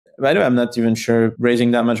By the way, I'm not even sure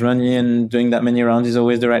raising that much money and doing that many rounds is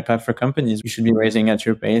always the right path for companies. You should be raising at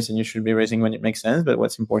your pace and you should be raising when it makes sense. But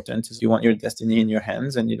what's important is you want your destiny in your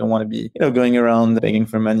hands and you don't want to be, going around begging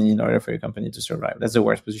for money in order for your company to survive. That's the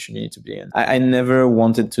worst position you need to be in. I never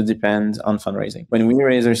wanted to depend on fundraising. When we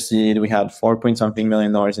raised our seed, we had $4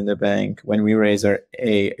 million in the bank. When we raised our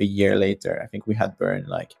A year later, I think we had burned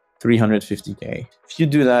like $350K. If you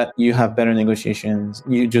do that, you have better negotiations.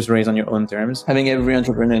 You just raise on your own terms. Having every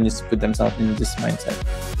entrepreneur needs to put themselves in this mindset.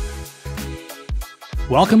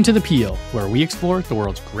 Welcome to The Peel, where we explore the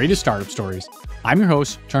world's greatest startup stories. I'm your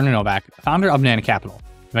host, Turner Novak, founder of Nat Capital,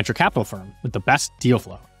 a venture capital firm with the best deal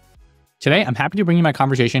flow. Today, I'm happy to bring you my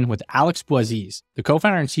conversation with Alex Bouaziz, the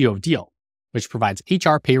co-founder and CEO of Deel, which provides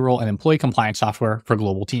HR, payroll, and employee compliance software for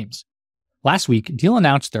global teams. Last week, Deel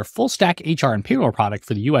announced their full-stack HR and payroll product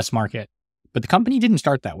for the US market, but the company didn't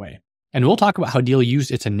start that way. And we'll talk about how Deel used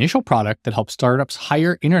its initial product that helps startups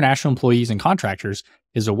hire international employees and contractors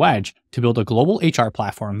as a wedge to build a global HR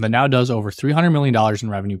platform that now does over $300 million in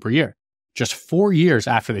revenue per year, just 4 years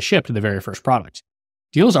after they shipped the very first product.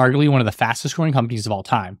 Deel is arguably one of the fastest growing companies of all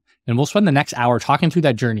time, and we'll spend the next hour talking through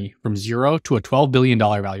that journey from zero to a $12 billion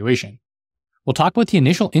valuation. We'll talk about the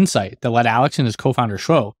initial insight that led Alex and his co-founder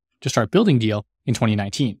Shuo to start building Deel in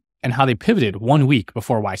 2019, and how they pivoted 1 week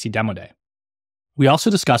before YC Demo Day. We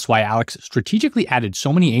also discuss why Alex strategically added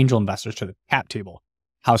so many angel investors to the cap table,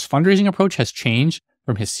 how his fundraising approach has changed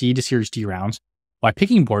from his C to Series D rounds, why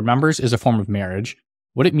picking board members is a form of marriage,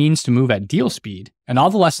 what it means to move at Deel speed, and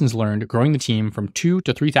all the lessons learned growing the team from 2,000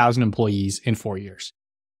 to 3,000 employees in 4 years.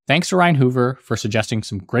 Thanks to Ryan Hoover for suggesting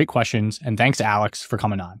some great questions, and thanks to Alex for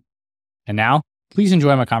coming on. And now, please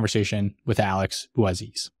enjoy my conversation with Alex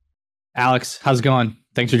Bouaziz. Alex, how's it going?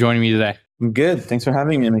 Thanks for joining me today. I'm good. Thanks for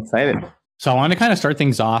having me. I'm excited. So I want to kind of start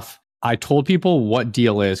things off. I told people what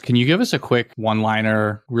Deel is. Can you give us a quick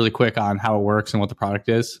one-liner, really quick, on how it works and what the product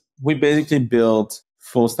is? We basically built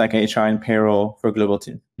full stack HR and payroll for global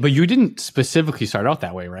teams. But you didn't specifically start out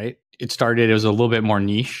that way, right? It was a little bit more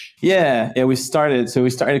niche. Yeah, we started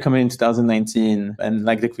coming in 2019. And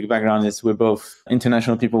like the quick background is we're both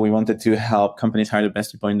international people. We wanted to help companies hire the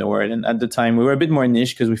best people in the world. And at the time we were a bit more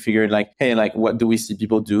niche because we figured like, hey, like what do we see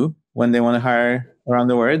people do when they want to hire around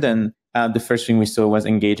the world? And the first thing we saw was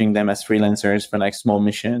engaging them as freelancers for like small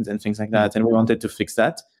missions and things like that. And we wanted to fix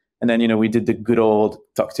that. And then, we did the good old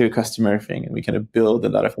talk to a customer thing and we kind of build a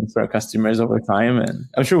lot of things for our customers over time. And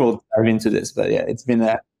I'm sure we'll dive into this, but yeah, it's been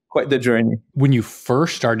quite the journey. When you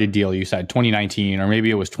first started Deel, you said 2019, or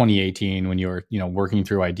maybe it was 2018 when you were, working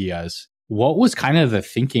through ideas. What was kind of the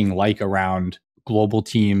thinking like around global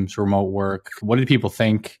teams, remote work? What did people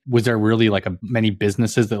think? Was there really like many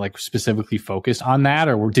businesses that like specifically focused on that?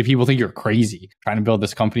 Or did people think you're crazy trying to build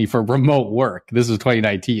this company for remote work? This was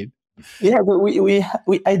 2019. Yeah, but we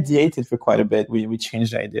ideated for quite a bit. We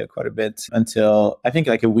changed the idea quite a bit until I think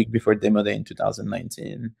like a week before Demo Day in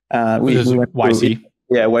 2019. We went YC.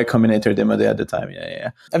 Yeah, Y Combinator Demo Day at the time. Yeah.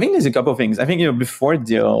 I think there's a couple of things. I think, before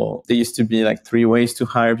Deel, there used to be like 3 ways to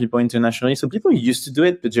hire people internationally. So people used to do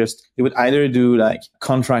it, but they would either do like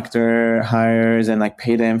contractor hires and like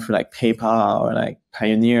pay them for like PayPal or like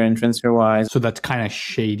Pioneer and TransferWise. So that's kind of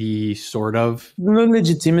shady, sort of. No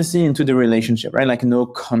legitimacy into the relationship, right? Like no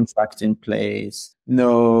contract in place,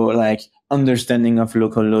 no like understanding of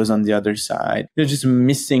local laws on the other side. You're just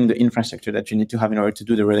missing the infrastructure that you need to have in order to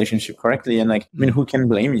do the relationship correctly. And like, who can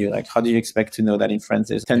blame you? Like, how do you expect to know that in France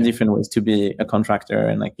there's 10 different ways to be a contractor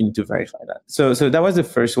and like you need to verify that. So that was the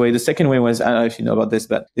first way. The second way was, I don't know if you know about this,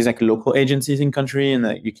 but there's like local agencies in country and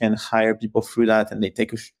like you can hire people through that and they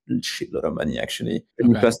take a shitload of money actually.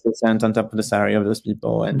 Okay. +% on top of the salary of those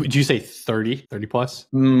people. And would you say 30 plus?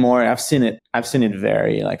 More. I've seen it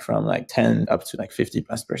vary like from like 10 up to like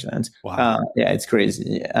 50+%. Wow. Yeah, it's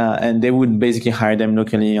crazy. And they would basically hire them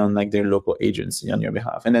locally on like their local agency on your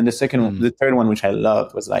behalf. And then the third one, which I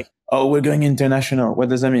loved, was like, oh, we're going international. What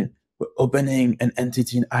does that mean? We're opening an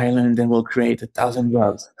entity in Ireland and we'll create 1,000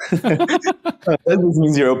 jobs. That just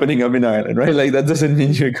means you're opening up in Ireland, right? Like that doesn't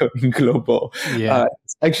mean you're going global. Yeah.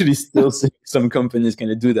 It's actually still seeing some companies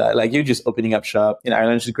kind of do that. Like you're just opening up shop in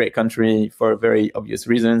Ireland, which is a great country for very obvious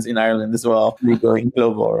reasons. In Ireland as well, you're going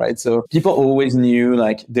global, right? So people always knew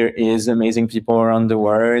like there is amazing people around the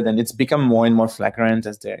world, and it's become more and more flagrant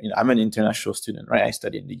as there. I'm an international student, right? I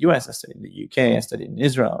studied in the US, I studied in the UK, I studied in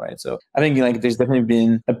Israel, right? So I think like there's definitely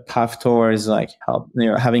been a path towards like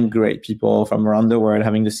having great people from around the world,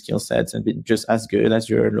 having the skill sets and being just as good as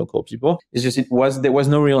your local people. It's just there was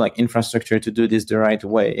no real like infrastructure to do this the right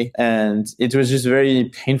way. And it was just very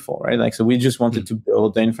painful, right? Like, so we just wanted to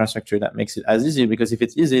build the infrastructure that makes it as easy, because if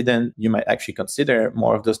it's easy, then you might actually consider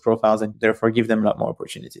more of those profiles and therefore give them a lot more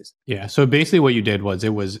opportunities. Yeah. So basically what you did was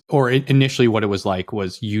initially what it was like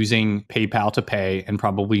was using PayPal to pay and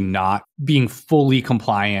probably not being fully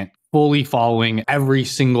compliant, fully following every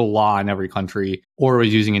single law in every country, or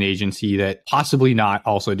was using an agency that possibly not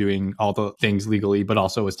also doing all the things legally, but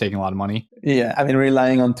also was taking a lot of money. Yeah. I mean,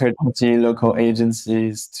 relying on third-party local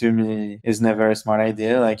agencies to me is never a smart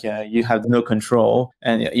idea. Like, you have no control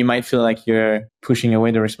and you might feel like you're pushing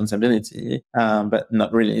away the responsibility, but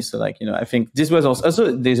not really. So like, I think this was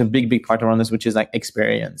also there's a big part around this, which is like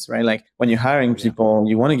experience, right? Like when you're hiring people,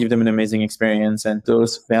 you want to give them an amazing experience, and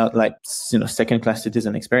those felt like, second-class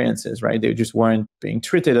citizen experiences, right? They just weren't being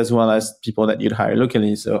treated as well as people that you'd hire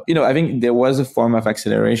locally. So, I think there was a form of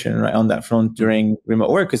acceleration right on that front during remote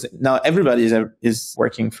work, because now everybody is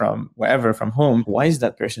working from wherever, from home. Why is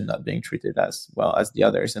that person not being treated as well as the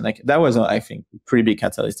others? And like, that was, I think, a pretty big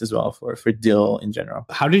catalyst as well for Deel in general.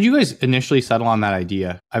 How did you guys initially settle on that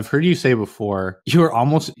idea? I've heard you say before, you were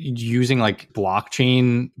almost using like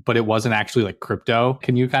blockchain, but it wasn't actually like crypto.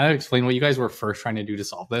 Can you kind of explain what you guys were first trying to do to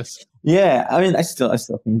solve this? Yeah, I mean, I still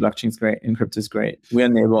think blockchain's great and crypto is great. We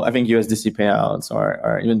enable, I think, USDC payouts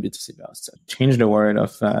or even BTC payouts to change the world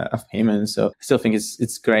of payments. So I still think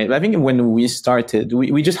it's great. But I think when we started,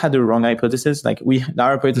 we just had the wrong hypothesis. Like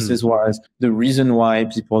our hypothesis was the reason why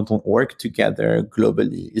people don't work together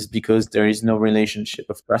globally is because there is no relationship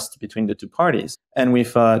of trust between the two parties. And we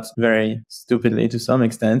thought very stupidly to some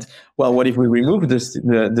extent, well, what if we remove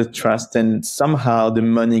the trust and somehow the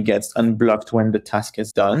money gets unblocked when the task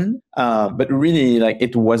is done? But really, like,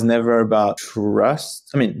 it was never about trust.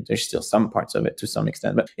 I mean, there's still some parts of it to some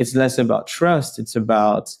extent, but it's less about trust. It's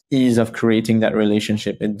about ease of creating that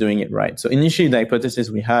relationship and doing it right. So initially, the hypothesis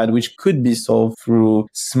we had, which could be solved through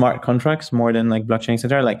smart contracts more than like blockchain,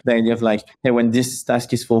 etc., like the idea of like, hey, when this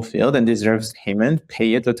task is fulfilled and deserves payment,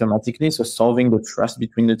 pay it automatically. So solving the trust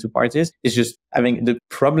between the two parties is just, I think the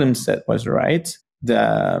problem set was right.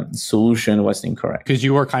 The solution was incorrect. Because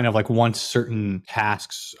you were kind of like, once certain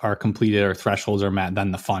tasks are completed or thresholds are met,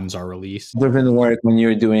 then the funds are released. It doesn't work when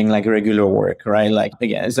you're doing like regular work, right? Like,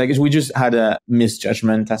 again, it's like we just had a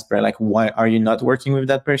misjudgment as per like, why are you not working with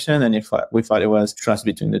that person? And if we thought it was trust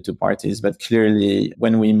between the two parties, but clearly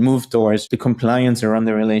when we moved towards the compliance around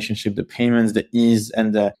the relationship, the payments, the ease,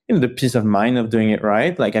 and the the peace of mind of doing it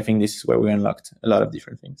right, like I think this is where we unlocked a lot of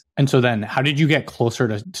different things. And so then how did you get closer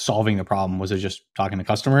to solving the problem? Was it just talking to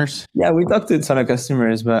customers? Yeah, we talked to a ton of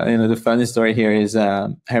customers, but the funny story here is I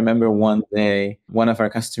remember one day one of our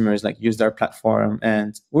customers like used our platform,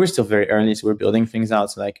 and we were still very early, so we're building things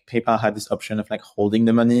out. So like PayPal had this option of like holding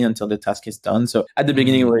the money until the task is done. So at the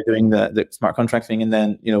beginning we were doing the smart contract thing, and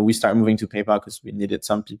then we started moving to PayPal because we needed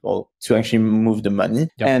some people to actually move the money.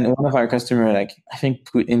 Yep. And one of our customers, like I think,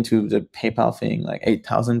 put into the PayPal thing like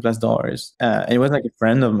 $8,000+, and it was like a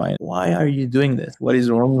friend of mine. Why are you doing this? What is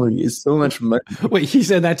wrong with you? It's so much money. Wait, he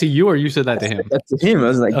said that to you, or you said that to him? That to him. I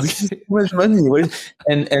was like, this is so much money.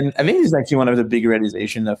 And I think it's actually one of the big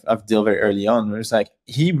realization of Deel very early on, where it's like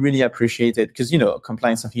he really appreciated, because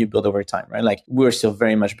compliance is something you build over time, right? Like we were still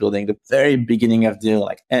very much building the very beginning of Deel.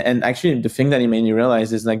 Like, and actually the thing that he made me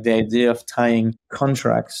realize is like the idea of tying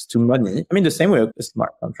contracts to money. I mean, the same way a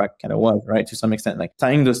smart contract kind of was, right? To some extent, like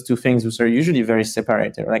tying those two things, which are usually very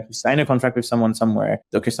separated. Like you sign a contract with someone somewhere,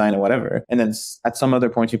 DocuSign or whatever, and then at some other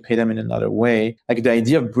point you pay them in another way. Like the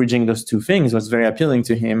idea of bridging those two things was very appealing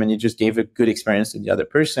to him, and it just gave a good experience to the other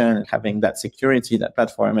person, having that security, that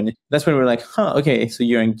platform. And that's when we're like, okay, so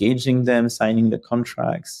you're engaging them, signing the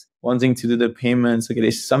contracts, wanting to do the payments. Okay,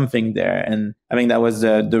 there's something there. And I think that was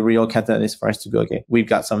the real catalyst for us to go, okay, we've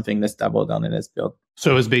got something, let's double down and let's build. So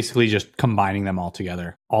it was basically just combining them all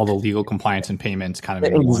together, all the legal compliance and payments kind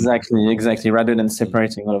of in Exactly. Rather than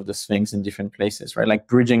separating all of those things in different places, right? Like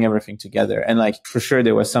bridging everything together. And like, for sure,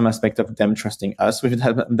 there was some aspect of them trusting us with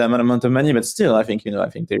that amount of money, but still, I think, I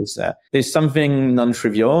think there's something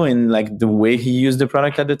non-trivial in like the way he used the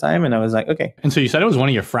product at the time. And I was like, okay. And so you said it was one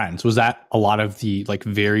of your friends. Was that a lot of the like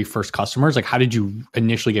very first customers? Like, how did you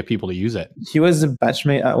initially get people to use it? He was a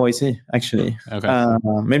batchmate at YC, actually. Okay.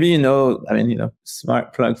 Maybe,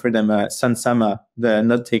 smart plug for them, Sansama, the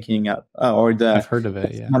note-taking app, or the I've heard of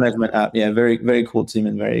it, yeah. Management app. Yeah, very, very cool team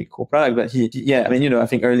and very cool product. But I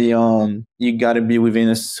think early on, you got to be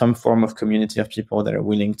within some form of community of people that are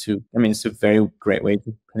willing to, it's a very great way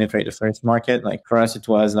to penetrate the first market. Like for us, it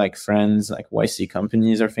was like friends, like YC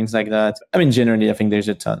companies or things like that. I mean, generally, I think there's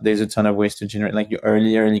a ton of ways to generate like your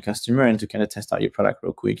early customer and to kind of test out your product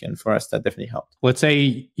real quick. And for us, that definitely helped. Let's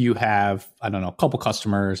say you have, I don't know, a couple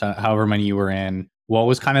customers, however many you were in. What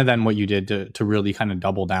was kind of then what you did to really kind of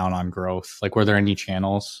double down on growth? Like, were there any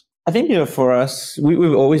channels? I think, for us,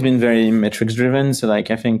 we've always been very metrics driven. So like,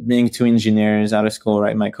 I think being two engineers out of school,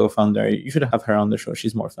 right? My co-founder, you should have her on the show.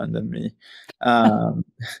 She's more fun than me.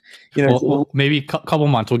 Well, maybe a couple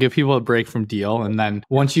months, we'll give people a break from Deel. And then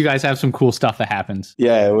once you guys have some cool stuff that happens.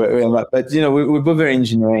 Yeah. But we're both very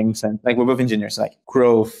engineering. Like we're both engineers, like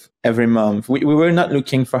growth every month. We were not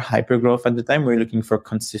looking for hyper growth at the time. We were looking for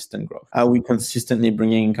consistent growth. Are we consistently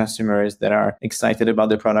bringing in customers that are excited about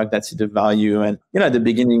the product, that see the value? And, at the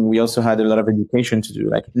beginning, we also had a lot of education to do.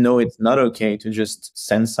 Like, no, it's not okay to just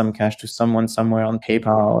send some cash to someone somewhere on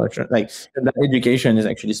PayPal. Or like that education is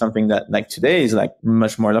actually something that like today is like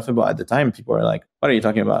much more laughable. At the time, people are like, what are you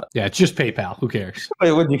talking about? Yeah, it's just PayPal. Who cares?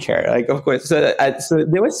 What do you care? Like, of course. So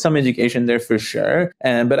there was some education there for sure.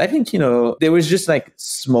 But I think, there was just like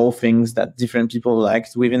small things that different people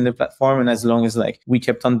liked within the platform. And as long as like we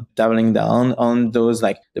kept on doubling down on those,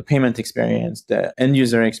 like the payment experience, the end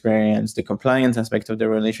user experience, the compliance aspect of the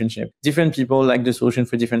relationship, different people like the solution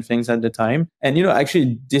for different things at the time. And,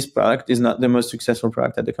 actually this product is not the most successful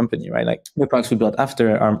product at the company, right? Like the products we built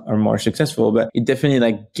after are more successful, but it definitely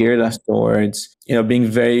like geared us towards, being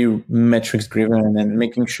very metrics driven and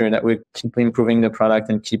making sure that we keep improving the product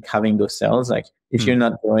and keep having those sales. Like if you're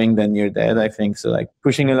not growing, then you're dead, I think. So like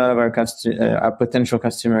pushing a lot of our potential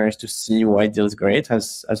customers to see why Deel is great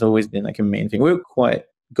has always been like a main thing. We're quite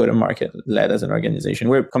go-to-market led as an organization.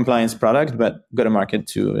 We're a compliance product, but go-to-market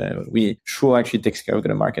too. Shuo actually takes care of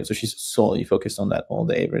go-to-market. So she's solely focused on that all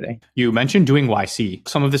day, every day. You mentioned doing YC.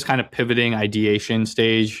 Some of this kind of pivoting ideation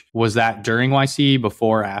stage, was that during YC,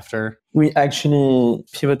 before, after? We actually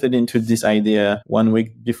pivoted into this idea 1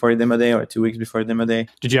 week before demo day or 2 weeks before demo day.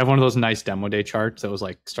 Did you have one of those nice demo day charts that was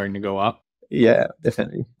like starting to go up? Yeah,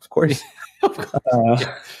 definitely. Of course.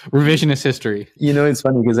 Revisionist history. It's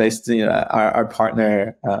funny because our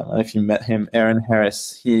partner, if you met him, Aaron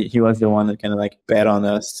Harris, he was the one that kind of like bet on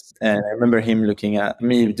us. And I remember him looking at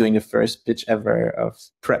me doing the first pitch ever of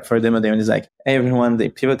prep for demo day. And he's like, hey, everyone, they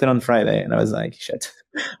pivoted on Friday. And I was like, shit.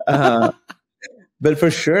 But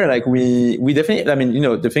for sure, like we definitely, I mean,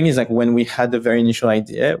 the thing is like when we had the very initial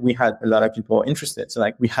idea, we had a lot of people interested. So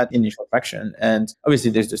like we had initial traction, and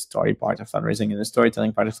obviously there's the story part of fundraising and the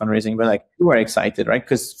storytelling part of fundraising, but like we were excited, right?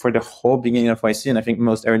 Because for the whole beginning of YC, and I think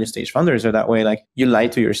most early stage founders are that way, like you lie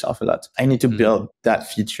to yourself a lot. I need to build that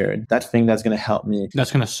feature, that thing that's going to help me.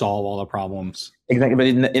 That's going to solve all the problems. Exactly.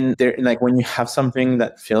 But in there, like when you have something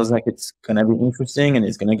that feels like it's going to be interesting and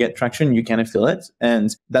it's going to get traction, you kind of feel it.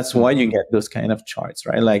 And that's why you get those kind of charts,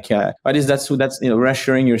 right? Like, that's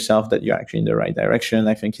reassuring yourself that you're actually in the right direction,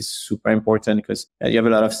 I think is super important because you have a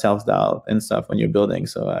lot of self-doubt and stuff when you're building.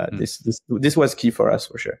 So this was key for us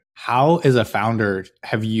for sure. How, as a founder,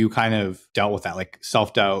 have you kind of dealt with that, like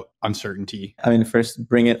self-doubt, uncertainty? I mean, first,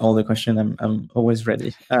 bring it all the question. I'm always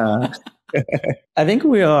ready. I think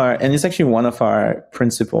we are, and it's actually one of our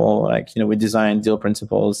principle, like, we design Deel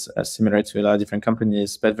principles similar to a lot of different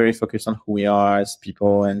companies, but very focused on who we are as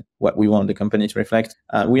people and what we want the company to reflect.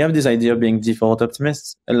 We have this idea of being default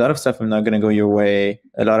optimists. A lot of stuff is not going to go your way.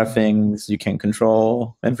 A lot of things you can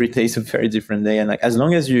control. Every day is a very different day. And like, as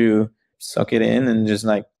long as you suck it in and just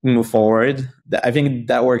like move forward, I think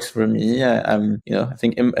that works for me. I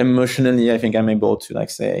think emotionally, I think I'm able to like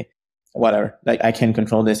say, whatever, like I can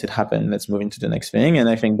control this, it happened, let's move into the next thing. And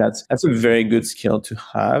I think that's a very good skill to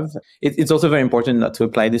have. It's also very important not to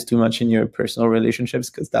apply this too much in your personal relationships,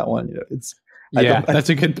 because that one, that's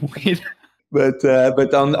a good point. But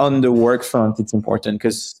on the work front, it's important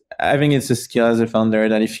because I think it's a skill as a founder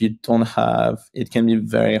that if you don't have, it can be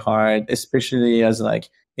very hard, especially as like,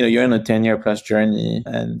 you're on a 10-year plus journey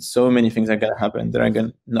and so many things are going to happen that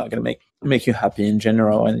are not going to make you happy in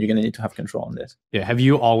general. And you're going to need to have control on this. Yeah. Have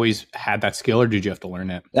you always had that skill or did you have to learn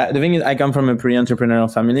it? The thing is, I come from a pretty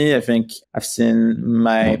entrepreneurial family. I think I've seen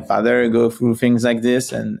my father go through things like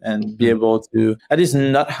this and be able to at least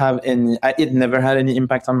not have it never had any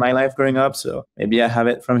impact on my life growing up. So maybe I have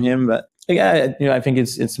it from him, but I think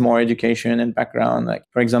it's more education and background. Like,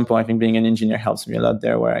 for example, I think being an engineer helps me a lot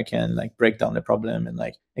there, where I can like break down the problem and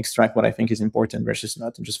like extract what I think is important versus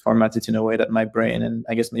not, and just format it in a way that my brain and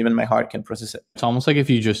I guess even my heart can process it. It's almost like if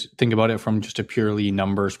you just think about it from just a purely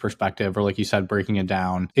numbers perspective, or like you said, breaking it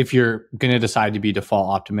down. If you're going to decide to be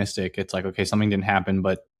default optimistic, it's like, okay, something didn't happen,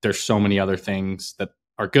 but there's so many other things that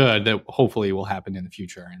are good that hopefully will happen in the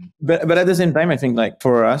future. But at the same time, I think like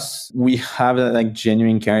for us, we have that like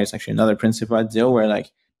genuine care. It's actually another principle at Deel where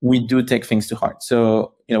like we do take things to heart.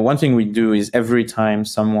 So, one thing we do is every time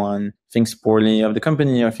someone thinks poorly of the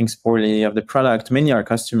company or thinks poorly of the product, many are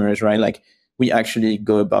customers, right? Like we actually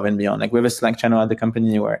go above and beyond. Like we have a Slack channel at the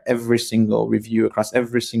company where every single review across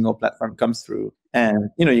every single platform comes through, and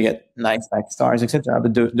you get nice like stars, etc.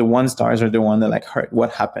 But the 1 stars are the one that like hurt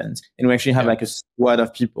what happens. And we actually have like a squad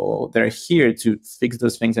of people that are here to fix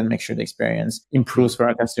those things and make sure the experience improves for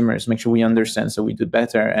our customers, make sure we understand so we do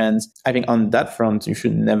better. And I think on that front, you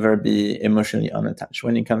should never be emotionally unattached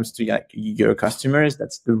when it comes to like your customers.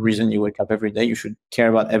 That's the reason you wake up every day. You should care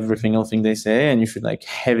about every single thing they say, and you should like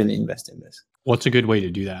heavily invest in this. What's a good way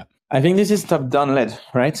to do that? I think this is top-down led,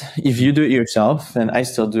 right? If you do it yourself, and I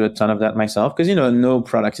still do a ton of that myself, because no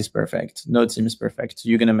product is perfect, no team is perfect.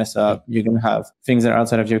 You're gonna mess up. You're gonna have things that are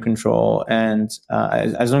outside of your control, and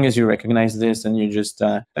as long as you recognize this, and you just,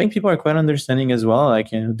 I think people are quite understanding as well. Like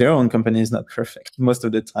their own company is not perfect most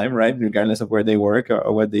of the time, right? Regardless of where they work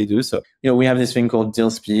or what they do. So we have this thing called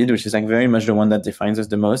Deel speed, which is like very much the one that defines us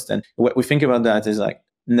the most. And what we think about that is like,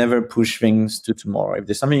 never push things to tomorrow. If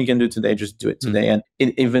there's something you can do today, just do it today. And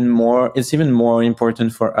it's even more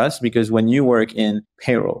important for us because when you work in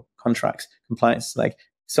payroll, contracts, compliance, like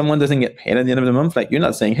someone doesn't get paid at the end of the month, like you're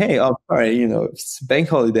not saying, hey, oh, sorry, it's bank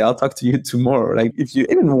holiday, I'll talk to you tomorrow. Like if you,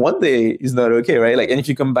 even one day is not okay, right? Like, and if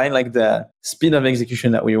you combine like the speed of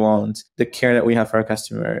execution that we want, the care that we have for our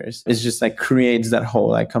customers, it's just like creates that whole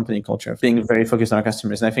like company culture of being very focused on our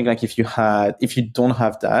customers. And I think like if you don't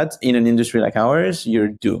have that in an industry like ours, you're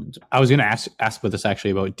doomed. I was going to ask about this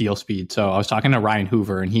actually about deal speed. So I was talking to Ryan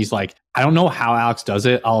Hoover and he's like, I don't know how Alex does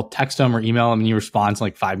it. I'll text him or email him and he responds in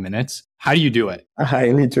like 5 minutes. How do you do it?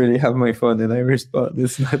 I literally have my phone and I respond.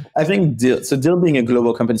 I think Deel being a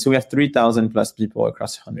global company, so we have 3,000 plus people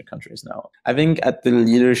across 100 countries now. I think at the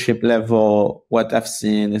leadership level, what I've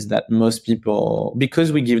seen is that most people,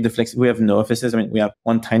 because we give the flex, we have no offices. I mean, we have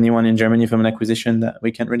one tiny one in Germany from an acquisition that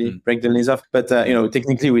we can't really break the lease off. But,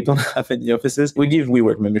 technically we don't have any offices. We give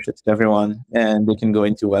WeWork memberships to everyone and they can go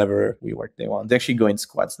into whatever WeWork they want. They actually go in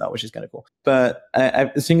squads now, which is kind of cool. But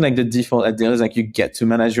I think like the default at Deel is like you get to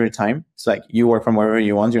manage your time. It's like you work from wherever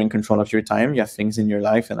you want. You're in control of your time. You have things in your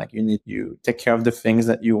life and like you take care of the things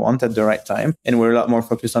that you want at the right time. And we're a lot more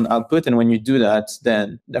focused on output. And when you do that,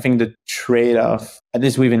 then I think the trade-off, at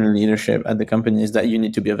least within leadership at the company, is that you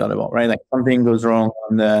need to be available, right? Like something goes wrong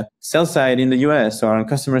on the sales side in the US or on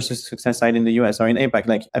customer success side in the US or in APAC.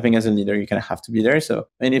 Like I think as a leader, you kind of have to be there. So,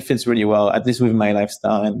 and it fits really well, at least with my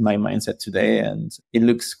lifestyle and my mindset today. And it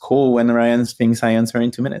looks cool when Ryan thinks I answer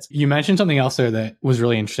in 2 minutes. You mentioned something else there that was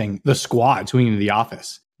really interesting. The squads going into the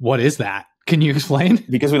office. What is that? Can you explain?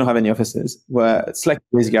 Because we don't have any offices, it's like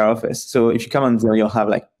basically our office. So if you come on Deel, you'll have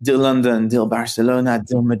like Deel London, Deel Barcelona,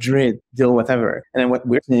 Deel Madrid, Deel whatever. And then what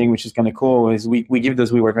we're seeing, which is kind of cool, is we give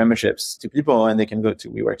those WeWork memberships to people and they can go to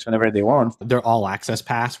WeWork whenever they want. They're all access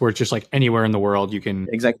pass where it's just like anywhere in the world you can...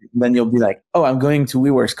 Exactly. Then you'll be like, oh, I'm going to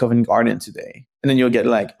WeWork's Covent Garden today. And then you'll get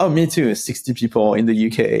like, oh, me too, 60 people in the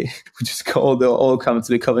UK who just call, they'll all come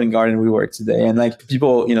to the Covent Garden WeWork today. And like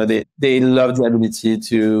people, they love the ability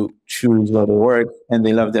to choose where they work and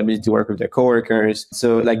they love the ability to work with their coworkers.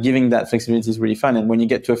 So like giving that flexibility is really fun. And when you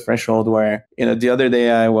get to a threshold where, the other day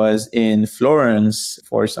I was in Florence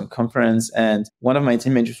for some conference and one of my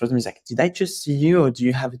teammates just was like, did I just see you or do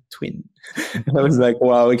you have a twin? And I was like,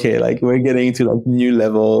 wow, okay, like we're getting into like new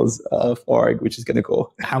levels of org, which is kind of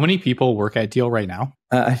cool. How many people work at Deel right now?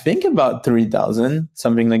 I think about 3,000,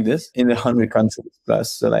 something like this, in 100 countries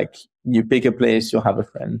plus. So like you pick a place, you'll have a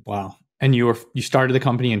friend. Wow. And you started the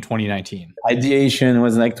company in 2019. Ideation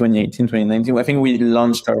was like 2018, 2019. I think we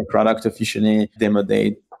launched our product officially, demo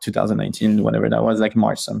date 2019, whatever that was, like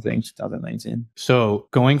March something, 2019. So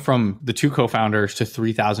going from the 2 co-founders to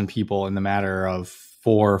 3,000 people in the matter of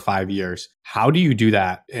 4 or 5 years, how do you do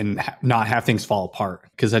that and not have things fall apart?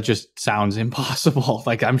 Because that just sounds impossible.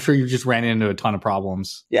 Like I'm sure you just ran into a ton of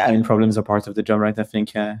problems. Yeah, I mean, problems are part of the job, right? I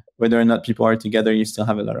think whether or not people are together, you still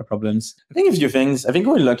have a lot of problems. I think a few things. I think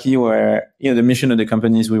we're lucky where, the mission of the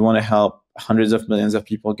company is we want to help hundreds of millions of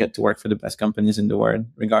people get to work for the best companies in the world,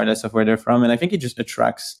 regardless of where they're from. And I think it just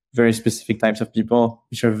attracts very specific types of people,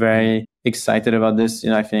 which are very excited about this.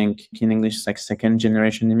 I think in English, it's like second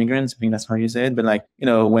generation immigrants. I think that's how you say it. But like,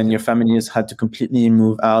 when your family has had to completely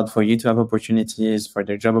move out for you to have opportunities, for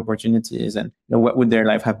their job opportunities, and what would their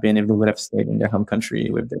life have been if they would have stayed in their home country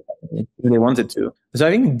with their family if they wanted to? So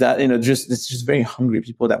I think that, it's just very hungry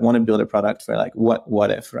people that want to build a product for like,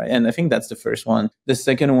 what if, right? And I think that's the first one. The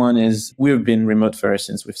second one is we've been remote first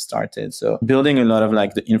since we've started. So building a lot of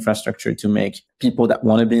like the infrastructure to make people that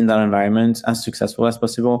want to be in that environment as successful as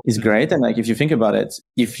possible is great. And like, if you think about it,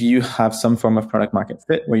 if you have some form of product market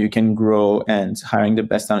fit where you can grow and hiring the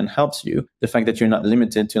best talent helps you, the fact that you're not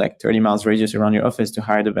limited to like 30 miles radius around your office to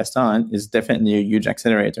hire the best talent is definitely a huge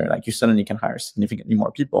accelerator. Like you suddenly can hire significantly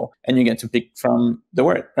more people and you get to pick from the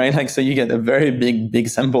word, right? Like, so you get a very big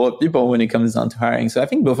sample of people when it comes down to hiring. So I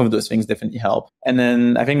think both of those things definitely help. And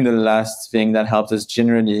then I think the last thing that helped us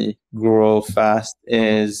generally grow fast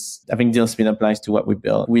is, I think Deel speed applies to what we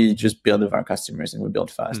build. We just build with our customers and we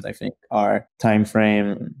build fast. I think our time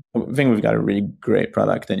frame, I think we've got a really great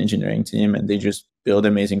product and engineering team, and they just build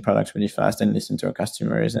amazing products really fast and listen to our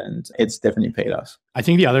customers. And it's definitely paid off. I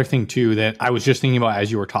think the other thing too that I was just thinking about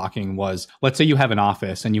as you were talking was, let's say you have an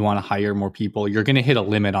office and you want to hire more people, you're going to hit a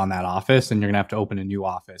limit on that office and you're going to have to open a new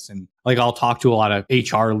office. And like, I'll talk to a lot of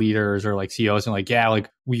HR leaders or like CEOs and like, yeah,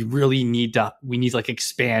 like we need to like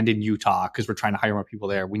expand in Utah because we're trying to hire more people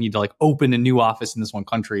there. We need to like open a new office in this one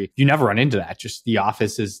country. You never run into that. Just the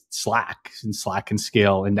office is Slack, and Slack can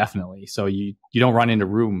scale indefinitely. So you don't run into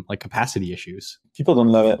room like capacity issues. People don't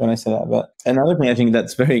love it when I say that. But another thing I think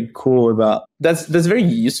that's very cool about, that's very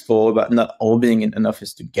useful about not all being in an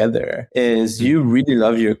office together is you really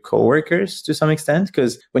love your coworkers to some extent.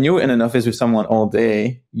 Because when you're in an office with someone all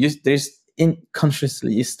day, there's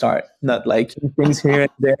unconsciously you start not liking things here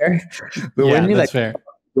and there. But when you like fair.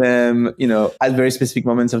 Them, at very specific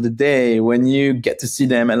moments of the day, when you get to see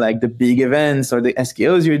them at like the big events or the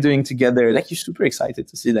SKOs you're doing together, like you're super excited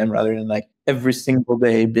to see them rather than like every single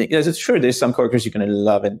day being, sure, there's some coworkers you're going to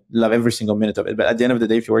love and love every single minute of it. But at the end of the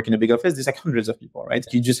day, if you work in a big office, there's like hundreds of people, right?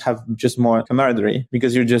 You just have just more camaraderie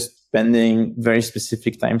because you're just spending very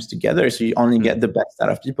specific times together. So you only get the best out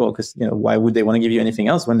of people because, why would they want to give you anything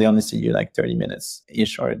else when they only see you like 30 minutes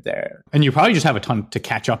ish or there? And you probably just have a ton to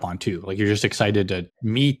catch up on too. Like you're just excited to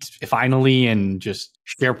meet finally and just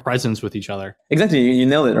share presence with each other. Exactly. You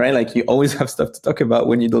nailed it, right? Like you always have stuff to talk about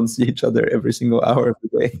when you don't see each other every single hour of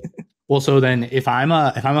the day. Well, so then if I'm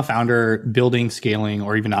a founder building, scaling,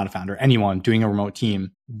 or even not a founder, anyone doing a remote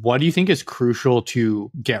team, what do you think is crucial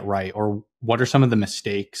to get right? Or what are some of the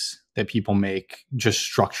mistakes that people make just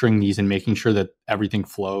structuring these and making sure that everything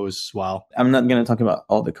flows well? I'm not going to talk about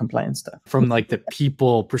all the compliance stuff. From like the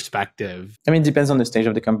people perspective. I mean, it depends on the stage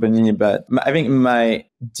of the company, but I think my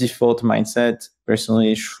default mindset,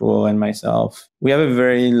 personally, Shuo and myself, we have a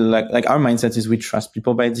very like our mindset is we trust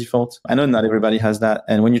people by default. I know not everybody has that.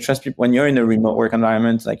 And when you trust people, when you're in a remote work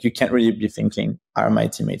environment, like you can't really be thinking, are my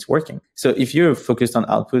teammates working? So if you're focused on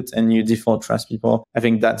output and you default trust people, I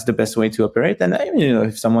think that's the best way to operate. And I mean,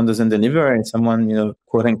 if someone doesn't deliver and someone,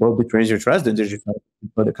 quote unquote, betrays your trust, then there's just no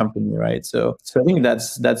for the company, right? So I think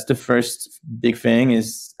that's the first big thing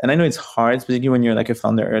is, and I know it's hard, particularly when you're like a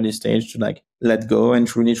founder early stage, to like let go and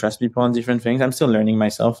truly trust people on different things. I'm still learning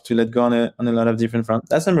myself to let go on a lot of different fronts.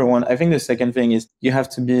 That's number one. I think the second thing is you have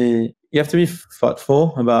to be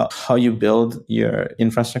thoughtful about how you build your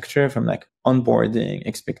infrastructure, from like onboarding,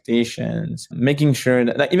 expectations, making sure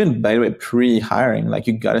that, like, even by the way, pre-hiring, like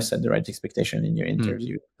you got to set the right expectation in your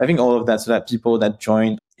interview. I think all of that, so that people that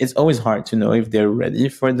join, it's always hard to know if they're ready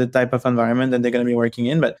for the type of environment that they're going to be working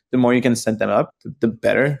in, but the more you can set them up, the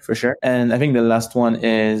better, for sure. And I think the last one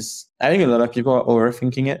is, I think a lot of people are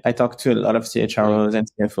overthinking it. I talk to a lot of CHROs and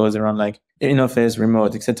CFOs around like in office,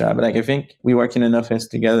 remote, etc. But like, I think we work in an office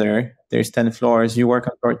together. There's 10 floors. You work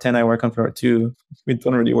on floor 10, I work on floor 2. We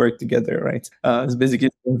don't really work together, right? It's basically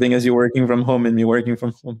the same thing as you working from home and me working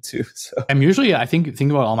from home too. So I'm usually, I think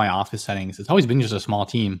about all my office settings. It's always been just a small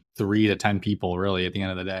team, 3 to 10 people really at the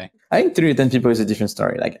end of the day. I think 3 to 10 people is a different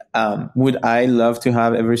story. Like, would I love to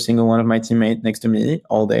have every single one of my teammates next to me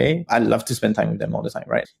all day? I'd love to spend time with them all the time,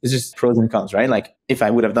 right? It's just pros and cons, right? Like, if I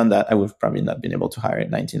would have done that, I would have probably not been able to hire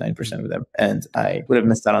 99% of them. And I would have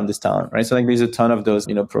missed out on this talent, right? So like, there's a ton of those,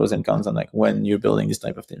 pros and cons on like when you're building this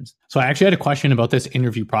type of teams. So I actually had a question about this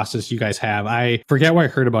interview process you guys have. I forget where I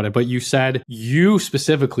heard about it, but you said you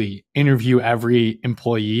specifically interview every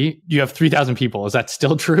employee. You have 3,000 people. Is that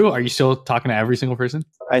still true? Are you still talking to every single person?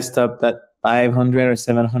 I stopped at 500 or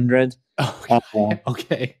 700.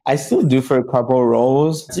 Okay. I still do for a couple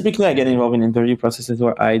roles. Typically, I get involved in interview processes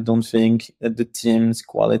where I don't think that the team's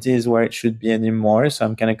quality is where it should be anymore. So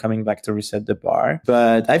I'm kind of coming back to reset the bar.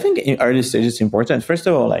 But I think in early stages, it's important. First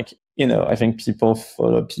of all, like, I think people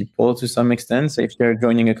follow people to some extent. So if you're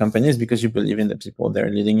joining a company, it's because you believe in the people they're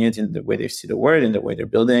leading it, in the way they see the world, in the way they're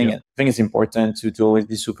building. And I think it's important to always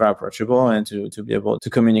be super approachable and to be able to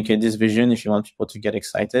communicate this vision if you want people to get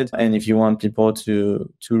excited. And if you want people to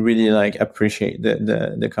really like appreciate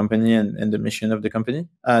the company and the mission of the company.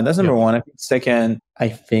 That's number one. I think second, I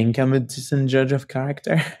think I'm a decent judge of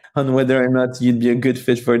character on whether or not you'd be a good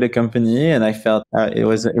fit for the company. And I felt it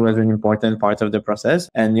was an important part of the process.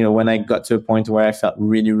 And, when I got to a point where I felt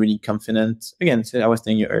really, really confident, again, I was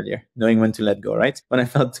telling you earlier, knowing when to let go, right? When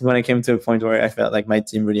I came to a point where I felt like my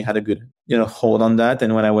team really had a good, hold on that.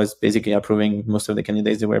 And when I was basically approving most of the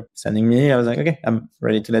candidates they were sending me, I was like, okay, I'm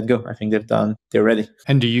ready to let go. I think they're ready.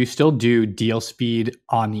 And do you still do deal speed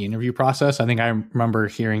on the interview process? I think I remember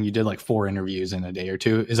hearing you did like 4 interviews in a day or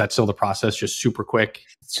 2. Is that still the process? Just super quick?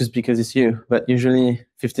 It's just because it's you, but usually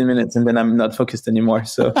 15 minutes and then I'm not focused anymore.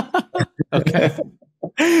 So, okay.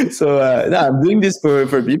 So I'm doing this for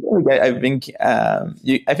people. I think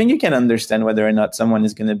you can understand whether or not someone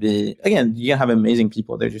is going to be. Again, you can have amazing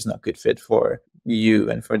people; they're just not good fit for you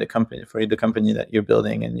and for the company that you're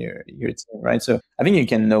building and your team, right? So I think you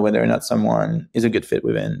can know whether or not someone is a good fit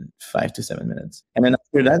within 5 to 7 minutes. And then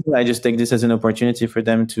after that, I just take this as an opportunity for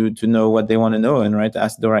them to know what they want to know and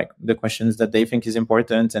ask the questions that they think is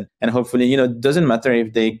important. And hopefully, it doesn't matter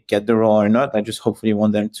if they get the role or not. I just hopefully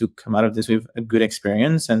want them to come out of this with a good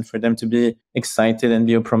experience and for them to be excited and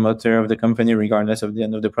be a promoter of the company regardless of the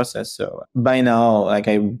end of the process. So by now, I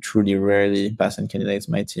truly rarely pass on candidates.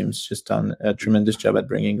 My team's just done a tremendous job at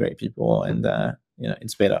bringing great people, and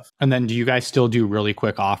it's paid off. And then do you guys still do really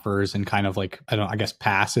quick offers and kind of I guess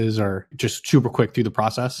passes, or just super quick through the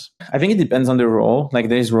process? I think it depends on the role.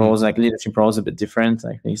 There's roles, leadership roles a bit different.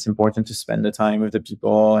 I think it's important to spend the time with the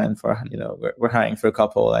people, and for, we're hiring for a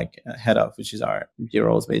couple head of, which is our VP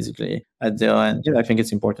roles basically at Deel. And, I think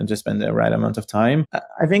it's important to spend the right amount of time.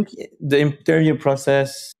 I think the interview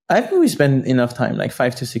process, I think we spend enough time,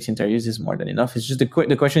 5 to 6 interviews is more than enough. It's just the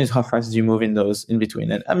question is how fast do you move in those in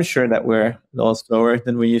between? And I'm sure that we're a little slower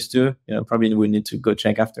than we used to. Probably we need to go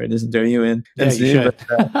check after this interview and see.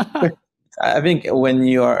 But, I think when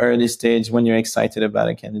you are early stage, when you're excited about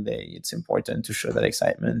a candidate, it's important to show that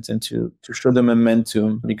excitement and to show the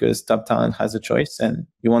momentum, because top talent has a choice and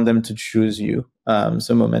you want them to choose you.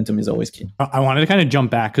 So momentum is always key. I wanted to kind of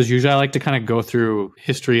jump back because usually I like to kind of go through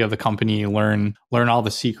history of the company, learn all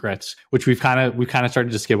the secrets, which we've kind of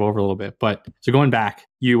started to skip over a little bit. But so going back,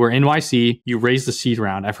 you were in YC, you raised the seed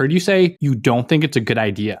round. I've heard you say you don't think it's a good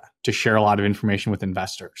idea to share a lot of information with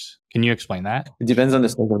investors. Can you explain that? It depends on the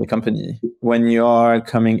scope of the company. When you are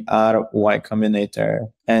coming out of Y Combinator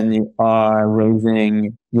and you are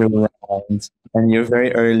raising your round and you're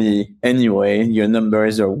very early anyway, your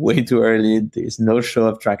numbers are way too early. There's no show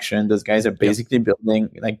of traction. Those guys are basically building,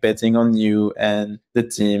 betting on you and the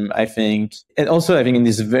team, I think. And also, I think in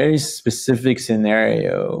this very specific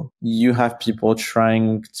scenario, you have people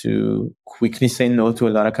trying to quickly say no to a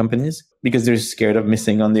lot of companies because they're scared of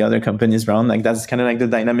missing on the other company's round. That's kind of the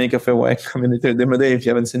dynamic of a Y Combinator demo day, if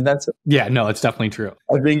you haven't seen that. So, yeah, no, it's definitely true.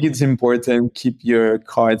 I think it's important, keep your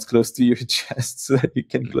cards close to your chest so that you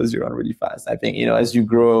can close your round really fast. I think, as you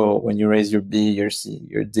grow, when you raise your B, your C,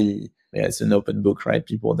 your D, it's an open book, right?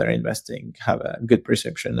 People that are investing have a good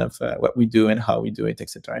perception of what we do and how we do it,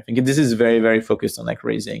 etc. I think this is very, very focused on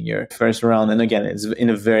raising your first round. And again, it's in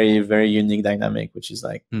a very, very unique dynamic, which is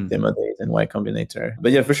demo days and Y Combinator.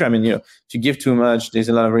 But yeah, for sure. If you give too much, there's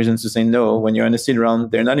a lot of reasons to say no. When you're in a seed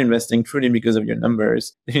round, they're not investing truly because of your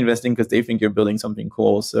numbers. They're investing because they think you're building something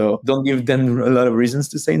cool. So don't give them a lot of reasons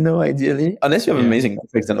to say no, ideally, unless you have amazing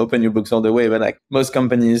metrics and open your books all the way. But most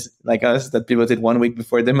companies like us that pivoted 1 week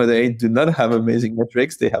before demo day do not have amazing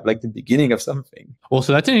metrics. They have the beginning of something. Well,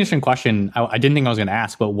 so that's an interesting question. I didn't think I was going to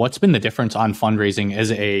ask, but what's been the difference on fundraising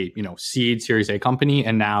as a seed Series A company?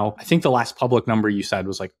 And now I think the last public number you said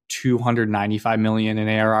was 295 million in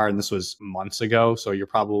ARR, and this was months ago. So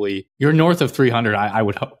you're north of 300, I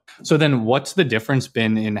would hope. So then what's the difference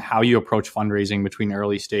been in how you approach fundraising between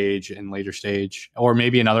early stage and later stage? Or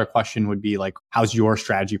maybe another question would be how's your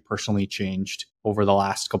strategy personally changed over the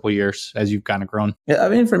last couple of years as you've kind of grown? Yeah,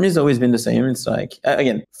 for me, it's always been the same. It's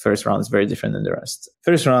again, first round is very different than the rest.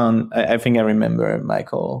 First round, I think I remember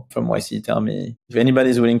Michael from YC tell me, If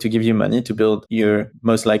anybody's willing to give you money to build your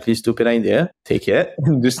most likely stupid idea, take it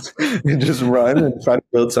and just run and try to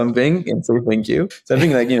build something and say thank you.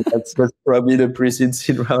 Something like, that's probably the pre-seed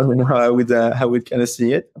seed round and how I would kind of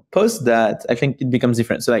see it. Post that, I think it becomes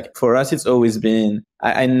different. So like for us, it's always been,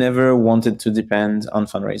 I never wanted to depend on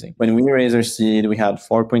fundraising. When we raised our seed, we had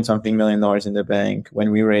 $4 million in the bank.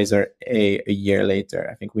 When we raised our A year later,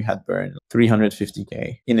 I think we had burned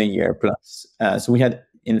 $350K in a year plus. So we had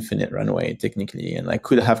infinite runway technically, and like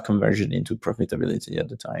could have conversion into profitability at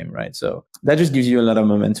the time, right? So that just gives you a lot of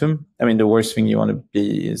momentum. I mean, the worst thing you want to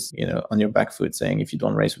be is, on your back foot saying if you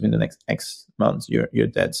don't raise within the next X months, you're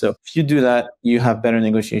dead. So if you do that, you have better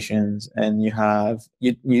negotiations and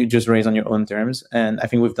you just raise on your own terms. And I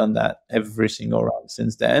think we've done that every single round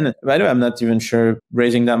since then. By the way, I'm not even sure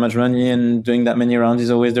raising that much money and doing that many rounds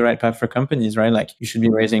is always the right path for companies, right? Like you should be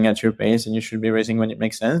raising at your pace and you should be raising when it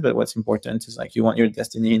makes sense. But what's important is like you want your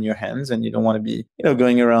destiny in your hands and you don't want to be,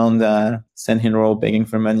 going around send and roll begging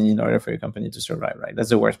for money in order for your company to survive, right? That's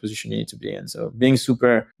the worst position you need to be in. So being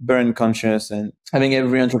super burn conscious and having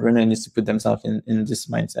every entrepreneur needs to put themselves in this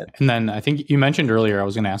mindset. And then I think you mentioned earlier, I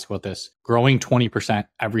was going to ask about this, growing 20%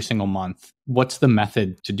 every single month. What's the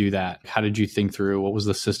method to do that? How did you think through? What was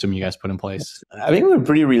the system you guys put in place? I think we were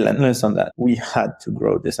pretty relentless on that. We had to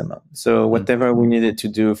grow this amount. So whatever we needed to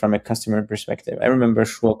do from a customer perspective, I remember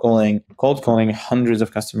Shuo cold calling hundreds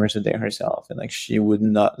of customers a day herself. And like, she would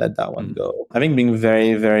not let that one go. I think being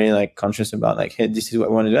very, very like conscious about like, hey, this is what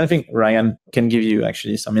we want to do. I think Ryan can give you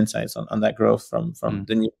actually some insights on that growth from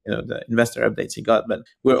the new, the investor updates he got. But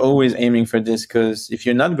we're always aiming for this because if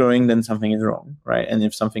you're not growing, then something is wrong, right? And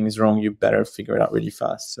if something is wrong, you better figure it out really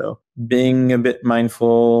fast. So being a bit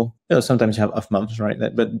mindful, sometimes you have off months, right?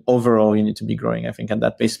 But overall, you need to be growing, I think, at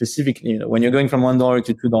that pace. Specifically, when you're going from $1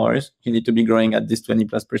 to $2, you need to be growing at this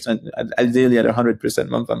 20+%, ideally at 100%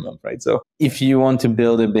 month on month, right? So if you want to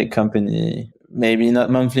build a big company, maybe not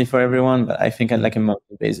monthly for everyone, but I think at like a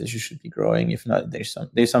monthly basis, you should be growing. If not,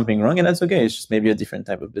 there's something wrong, and that's okay. It's just maybe a different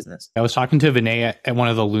type of business. I was talking to Vinay at one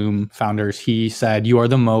of the Loom founders. He said, you are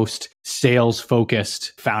the most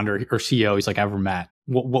sales-focused founder or CEO he's like ever met.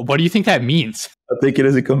 What do you think that means? I'll take it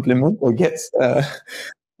as a compliment, I guess. I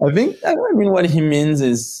mean, what he means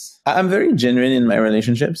is I'm very genuine in my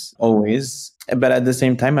relationships, always. But at the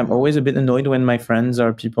same time, I'm always a bit annoyed when my friends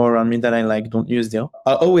or people around me that I like don't use Deel.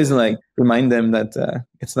 I always like remind them that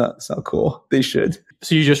it's not cool. They should.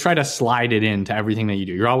 So you just try to slide it into everything that you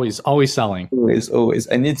do. You're always selling. Always.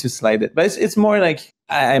 I need to slide it. But it's more like,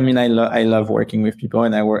 I love working with people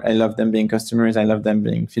and I love them being customers. I love them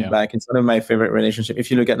being feedback. Yeah. It's one of my favorite relationships.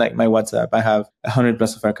 If you look at like my WhatsApp, I have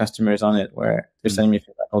 100+ of our customers on it where they're sending me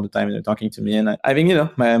feedback all the time and they're talking to me. And I think,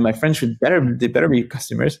 my friends better be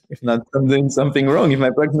customers. If not, I'm doing something wrong. If my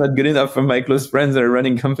product's not good enough for my close friends that are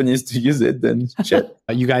running companies to use it, then shit.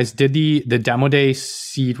 You guys did the demo day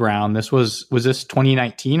seed round. Was this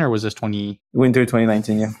 2019 or was this Winter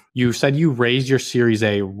 2019, yeah. You said you raised your Series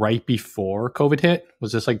A right before COVID hit.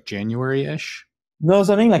 Was this like January-ish? No,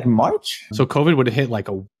 something like March. So COVID would have hit like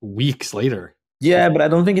weeks later. Yeah, but I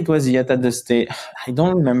don't think it was yet at the state. I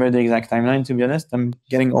don't remember the exact timeline, to be honest. I'm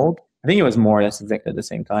getting old. I think it was more or less exactly at the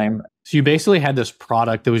same time. So you basically had this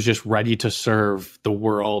product that was just ready to serve the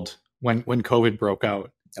world when COVID broke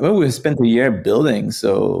out. Well, we spent a year building,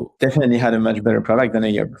 so definitely had a much better product than a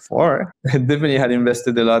year before. Definitely had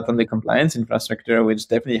invested a lot on the compliance infrastructure, which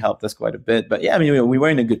definitely helped us quite a bit. But yeah, I mean, we were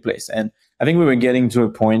in a good place. And I think we were getting to a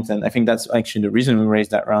point, and I think that's actually the reason we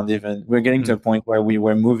raised that round even. We're getting to a point where we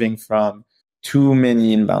were moving from too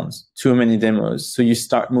many inbounds, too many demos. So you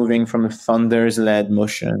start moving from a funders-led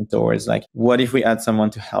motion towards like, what if we add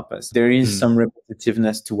someone to help us? There is some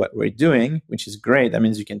repetitiveness to what we're doing, which is great. That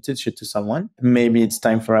means you can teach it to someone. Maybe it's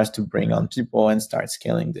time for us to bring on people and start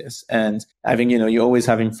scaling this. And I think, you always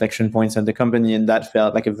have inflection points at the company, and that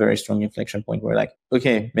felt like a very strong inflection point where like,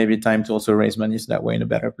 okay, maybe time to also raise money so that we're in a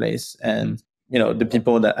better place. And the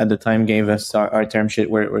people that at the time gave us our term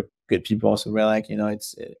sheet were good people. So we're like,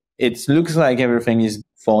 it looks like everything is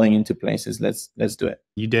falling into places. Let's do it.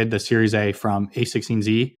 You did the Series A from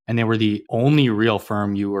A16Z, and they were the only real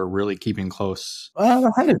firm you were really keeping close.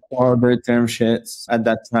 Well, I had 4 other term sheets at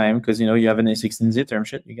that time because, you have an A16Z term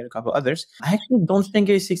sheet, you get a couple others. I actually don't think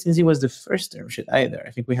A16Z was the first term sheet either.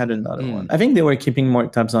 I think we had another one. I think they were keeping more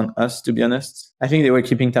tabs on us, to be honest. I think they were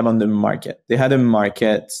keeping tab on the market. They had a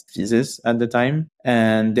market thesis at the time,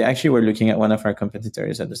 and they actually were looking at one of our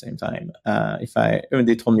competitors at the same time.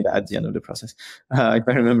 They told me that at the end of the process. If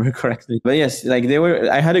I remember correctly. But yes, like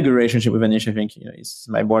I had a good relationship with Anish. I think, he's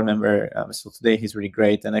my board member. So today he's really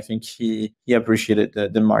great. And I think he appreciated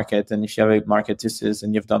the market. And if you have a market thesis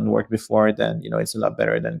and you've done work before, then, it's a lot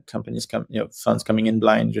better than companies funds coming in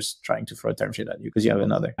blind, just trying to throw a term sheet at you because you have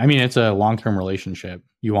another. I mean, it's a long-term relationship.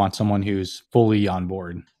 You want someone who's fully on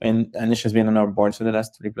board. And Anish has been on our board for the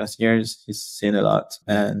last 3+ years. He's seen a lot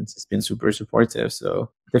and he's been super supportive.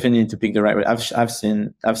 So definitely need to pick the right way. I've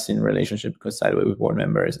seen relationship go sideways with board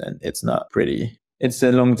members, and it's not pretty. It's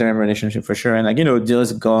a long-term relationship for sure. And Deel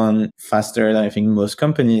has gone faster than I think most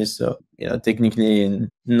companies. So, technically in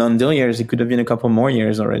non-Deel years, it could have been a couple more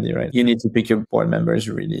years already, right? You need to pick your board members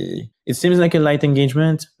really. It seems like a light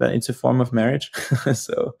engagement, but it's a form of marriage.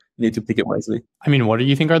 So you need to pick it wisely. I mean, what do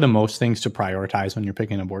you think are the most things to prioritize when you're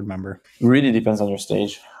picking a board member? Really depends on your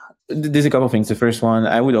stage. There's a couple of things. The first one,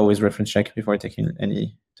 I would always reference check before taking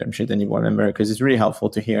any term sheet, any board member, because it's really helpful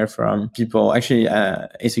to hear from people. Actually,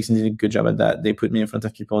 A16 did a good job at that. They put me in front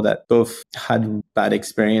of people that both had bad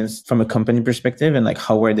experience from a company perspective and like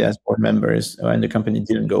how were they as board members when the company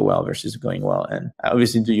didn't go well versus going well. And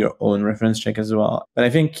obviously do your own reference check as well. But I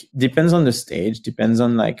think depends on the stage, depends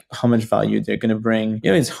on like how much value they're going to bring.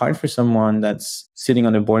 It's hard for someone that's sitting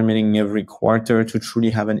on a board meeting every quarter to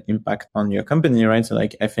truly have an impact on your company, right? So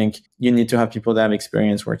like, I think you need to have people that have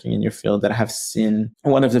experience working in your field, that have seen.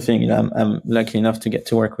 One of the things, I'm lucky enough to get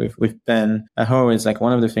to work with Ben at Ho, is like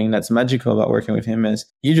one of the things that's magical about working with him is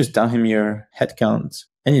you just tell him your headcount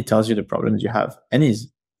and he tells you the problems you have. And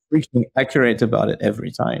he's freaking accurate about it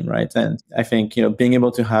every time, right? And I think, being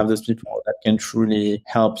able to have those people that can truly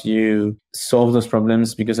help you solve those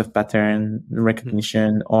problems because of pattern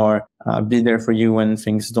recognition or be there for you when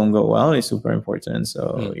things don't go well is super important.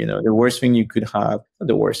 So, the worst thing you could have, not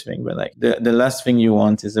the worst thing, but like the last thing you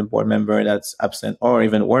want is a board member that's absent, or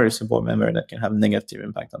even worse, a board member that can have negative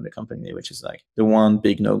impact on the company, which is like the one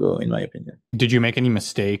big no-go in my opinion. Did you make any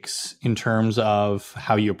mistakes in terms of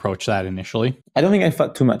how you approached that initially? I don't think I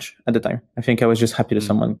thought too much at the time. I think I was just happy that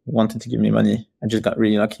someone wanted to give me money. I just got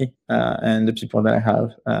really lucky. And the people that I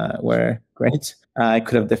have were great. I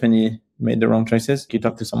could have definitely made the wrong choices. You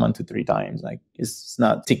talk to someone 2-3 times, like it's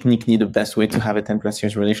not technically the best way to have a 10+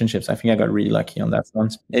 years relationships. I think I got really lucky on that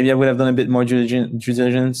front. Maybe I would have done a bit more due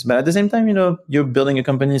diligence, but at the same time, you're building a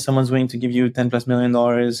company, someone's willing to give you $10+ million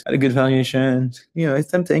at a good valuation.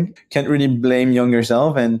 It's tempting. Can't really blame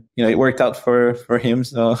yourself, and it worked out for him,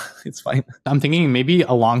 so it's fine. I'm thinking maybe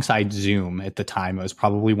alongside Zoom at the time, it was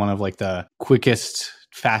probably one of like the quickest,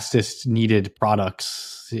 fastest needed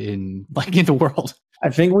products in the world. I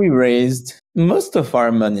think we raised most of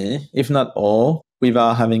our money, if not all,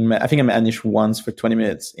 without having met. I think I met Anish once for 20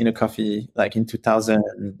 minutes in a coffee, like in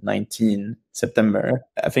 2019, September.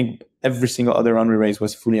 I think every single other round we raised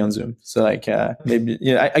was fully on Zoom. So like maybe,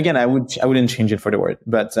 I wouldn't change it for the word,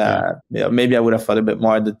 but maybe I would have thought a bit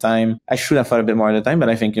more at the time. I should have thought a bit more at the time, but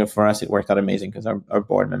I think, for us, it worked out amazing because our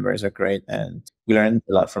board members are great and we learned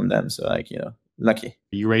a lot from them. So like, lucky.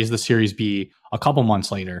 You raised the Series B a couple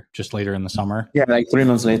months later, just later in the summer. Yeah, like 3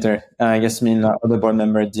 months later. Yasmin, our other board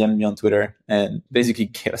member, DM'd me on Twitter and basically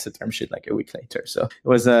gave us a term sheet like a week later. So it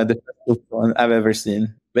was the best one I've ever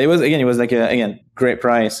seen. But it was like great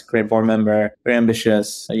price, great board member, very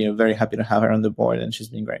ambitious. Very happy to have her on the board, and she's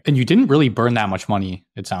been great. And you didn't really burn that much money,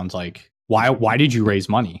 it sounds like. Why did you raise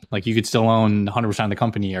money? Like you could still own 100% of the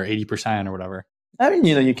company or 80% or whatever. I mean,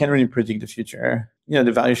 you can't really predict the future.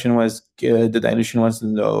 The valuation was good. The dilution was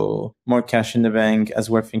low. More cash in the bank as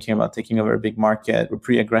we're thinking about taking over a big market. We're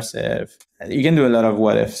pretty aggressive. You can do a lot of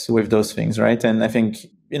what ifs with those things, right? And I think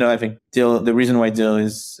Deel, the reason why Deel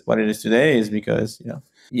is what it is today is because,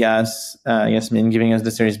 Yasmin giving us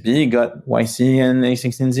the Series B got YC and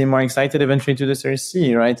A16Z more excited eventually to the Series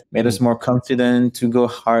C, right? Made us more confident to go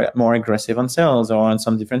hard, more aggressive on sales or on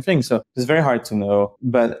some different things. So it's very hard to know.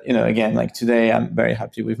 But, again, like today, I'm very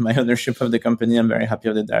happy with my ownership of the company. I'm very happy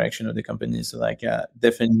with the direction of the company. So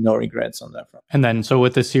definitely no regrets on that front. And then, so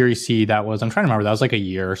with the Series C, I'm trying to remember, that was like a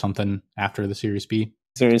year or something after the Series B.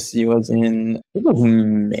 Series C was in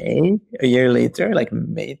May, a year later, like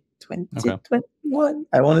May 2021,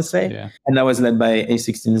 I want to say. Yeah. And that was led by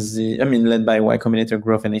led by Y Combinator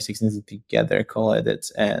Growth and A16Z together,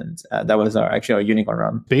 co-edit. And that was our unicorn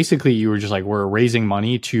round. Basically, you were just like, we're raising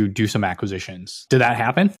money to do some acquisitions. Did that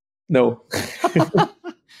happen? No.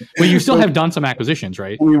 Well, you still have done some acquisitions,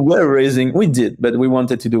 right? We did, but we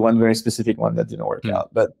wanted to do one very specific one that didn't work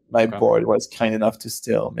out. But my board was kind enough to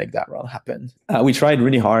still make that round happen. We tried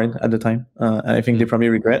really hard at the time. And I think they probably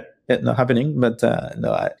regret yet not happening. But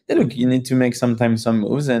look, you need to make sometimes some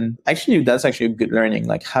moves. And actually, that's actually a good learning.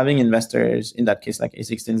 Like having investors, in that case, like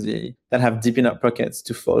A16Z, that have deep enough pockets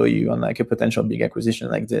to follow you on like a potential big acquisition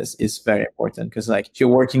like this is very important. Because like if you're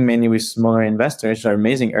working mainly with smaller investors who are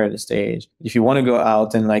amazing early stage, if you want to go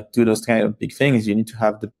out and like do those kind of big things, you need to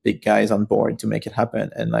have the big guys on board to make it happen.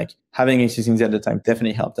 And like having A16Z at the time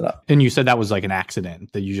definitely helped a lot. And you said that was like an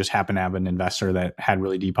accident, that you just happened to have an investor that had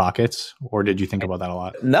really deep pockets, or did you think about that a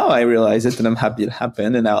lot? Now I realize it and I'm happy it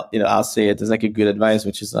happened. And I'll say it as like a good advice,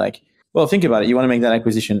 which is like, well, think about it. You want to make that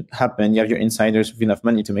acquisition happen. You have your insiders with enough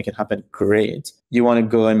money to make it happen. Great. You want to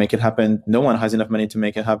go and make it happen. No one has enough money to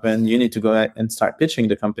make it happen. You need to go and start pitching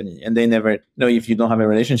the company. And they never know, if you don't have a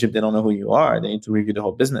relationship, they don't know who you are. They need to review the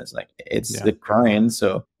whole business. Like it's the grind.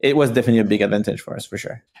 So it was definitely a big advantage for us for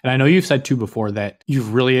sure. And I know you've said too before that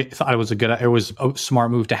you've really thought it was a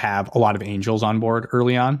smart move to have a lot of angels on board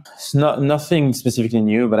early on. It's nothing specifically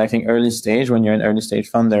new, but I think early stage, when you're an early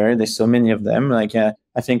stage funder, there's so many of them. Like,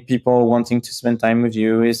 I think people wanting to spend time with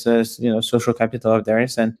you is a social capital of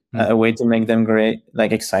theirs, and a way to make them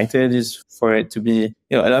excited is for it to be,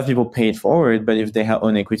 a lot of people pay it forward, but if they have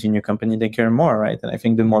own equity in your company, they care more, right? And I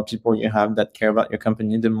think the more people you have that care about your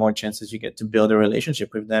company, the more chances you get to build a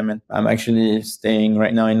relationship with them. And I'm actually staying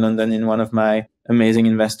right now in London in one of my amazing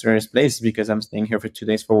investors' place because I'm staying here for 2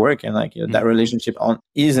 days for work. And that relationship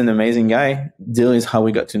is an amazing guy. Deel is how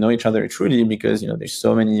we got to know each other truly, because, there's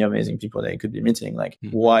so many amazing people that you could be meeting. Like,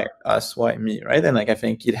 why us? Why me? Right? And I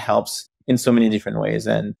think it helps in so many different ways.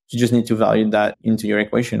 And you just need to value that into your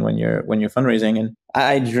equation when you're fundraising. And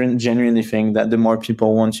I genuinely think that the more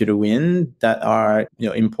people want you to win that are,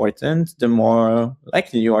 important, the more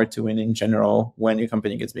likely you are to win in general when your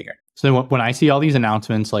company gets bigger. So when I see all these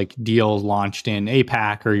announcements, like deals launched in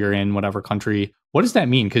APAC or you're in whatever country, what does that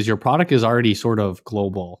mean? Because your product is already sort of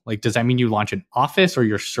global. Like, does that mean you launch an office or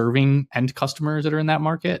you're serving end customers that are in that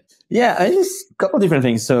market? Yeah, just a couple of different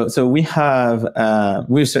things. So we have,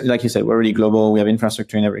 like you said, we're already global. We have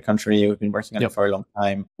infrastructure in every country. We've been working on it for a long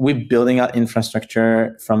time. We're building out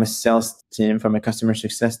infrastructure from a sales team, from a customer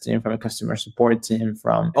success team, from a customer support team,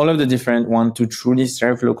 from all of the different ones to truly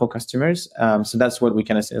serve local customers. So that's what we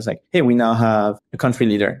kind of say is like, hey, we now have a country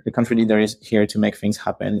leader. The country leader is here to make things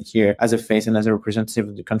happen, here as a face and as a representative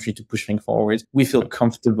of the country to push things forward. We feel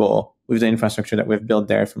comfortable with the infrastructure that we've built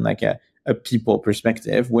there from like a people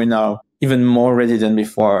perspective. We're now even more ready than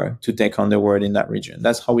before to take on the world in that region.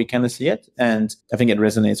 That's how we kind of see it. And I think it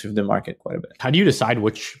resonates with the market quite a bit. How do you decide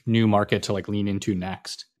which new market to lean into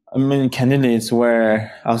next? I mean, candidly, it's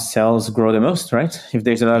where our sales grow the most, right? If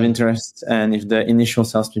there's a lot of interest and if the initial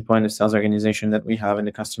salespeople and the sales organization that we have and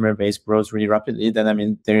the customer base grows really rapidly,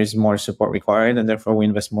 then, there is more support required and therefore we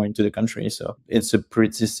invest more into the country. So it's a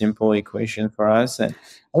pretty simple equation for us. And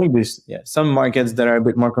I think there's some markets that are a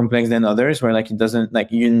bit more complex than others where it doesn't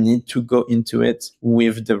you need to go into it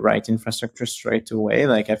with the right infrastructure straight away.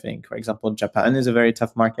 I think, for example, Japan is a very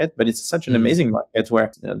tough market, but it's such an amazing market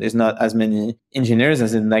where there's not as many engineers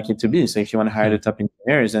as they'd like it to be. So if you want to hire the top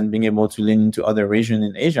engineers and being able to lean into other regions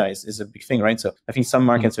in Asia is a big thing, right? So I think some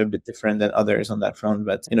markets are a bit different than others on that front.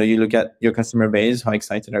 But you look at your customer base, how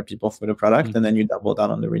excited are people for the product, and then you double down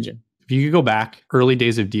on the region. If you could go back, early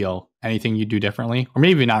days of Deel, anything you do differently? Or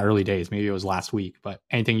maybe not early days, maybe it was last week, but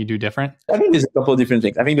anything you do different? I think there's a couple of different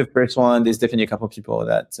things. I think the first one, there's definitely a couple of people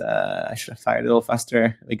that I should have fired a little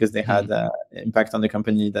faster because they had impact on the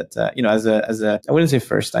company that, as a, I wouldn't say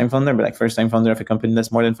first-time founder, but first-time founder of a company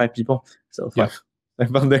that's more than 5 people. So five.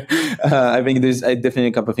 Founder. I think there's definitely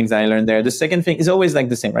a couple of things that I learned there. The second thing is always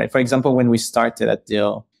the same, right? For example, when we started at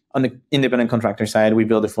Deel, on the independent contractor side, we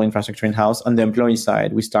built a full infrastructure in-house. On the employee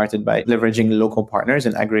side, we started by leveraging local partners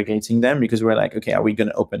and aggregating them because we're like, okay, are we going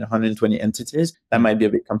to open 120 entities? That might be a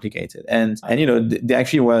bit complicated. And there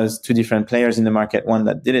actually was 2 different players in the market, one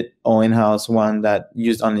that did it all in-house, one that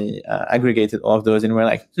used only aggregated all of those. And we're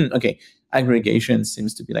like, okay, aggregation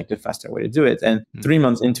seems to be the faster way to do it. And 3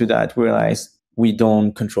 months into that, we realized we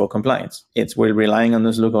don't control compliance. We're relying on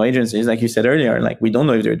those local agencies. Like you said earlier, we don't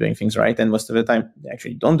know if they're doing things right. And most of the time, they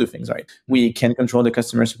actually don't do things right. We can control the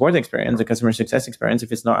customer support experience, the customer success experience,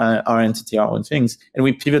 if it's not our entity, our own things. And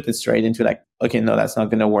we pivoted straight into okay, no, that's not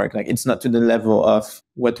going to work. It's not to the level of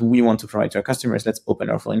what we want to provide to our customers. Let's open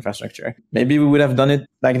our full infrastructure. Maybe we would have done it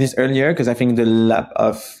like this earlier because I think the lap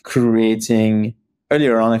of creating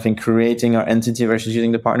our entity versus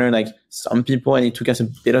using the partner, some people, and it took us a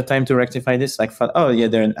bit of time to rectify this, like thought, oh yeah,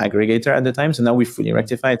 they're an aggregator at the time. So now we fully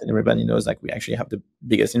rectified it and everybody knows like we actually have the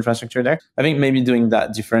biggest infrastructure there. I think maybe doing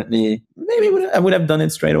that differently, I would have done it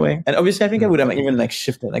straight away. And obviously I think I would have even like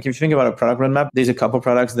shifted. Like if you think about a product roadmap, there's a couple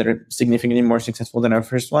products that are significantly more successful than our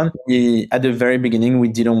first one. At the very beginning, we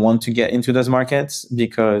didn't want to get into those markets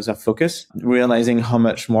because of focus, realizing how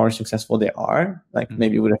much more successful they are. Like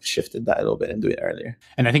maybe we would have shifted that a little bit and do it earlier.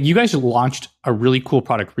 And I think you guys launched a really cool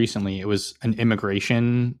product recently. It was an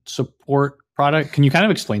immigration support product. Can you kind of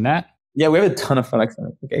explain that? Yeah, we have a ton of products on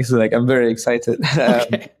it. Okay, so like I'm very excited.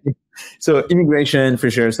 Okay. So immigration for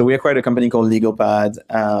sure. So we acquired a company called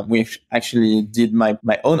LegalPad. We actually did my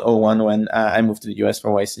own O1 when I moved to the US for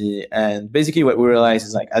YC. And basically what we realized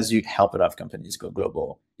is like, as you help a lot of companies go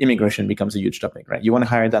global, immigration becomes a huge topic, right? You want to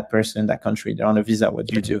hire that person, that country, they're on a visa. What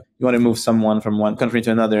do you do? You want to move someone from one country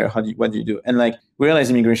to another. What do you do? And like, we realize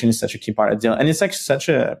immigration is such a key part of Deel. And it's like such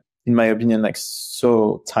a, in my opinion, like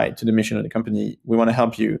so tied to the mission of the company. We want to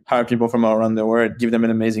help you hire people from all around the world, give them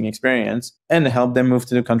an amazing experience, and help them move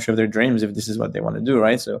to the country of their dreams if this is what they want to do,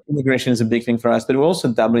 right? So immigration is a big thing for us, but we're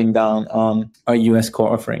also doubling down on our US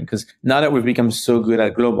core offering because now that we've become so good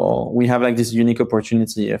at global, we have like this unique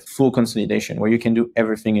opportunity of full consolidation where you can do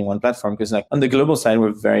everything in one platform. Because like on the global side,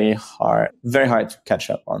 we're very hard to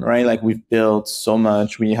catch up on, right? Like we've built so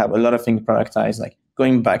much, we have a lot of things productized, like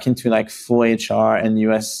going back into like full HR and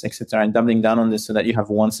US, et cetera, and doubling down on this so that you have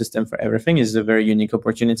one system for everything is a very unique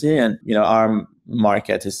opportunity. And, you know, our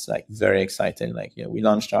market is like very exciting. Like, you know, we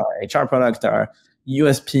launched our HR product, our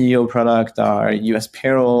US PEO product, our US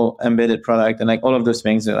payroll embedded product, and like all of those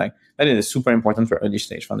things are like, that is super important for early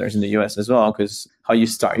stage founders in the US as well, because how you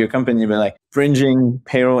start your company, but like bridging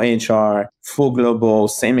payroll HR, full global,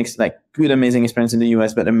 like good, amazing experience in the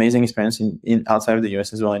US, but amazing experience in outside of the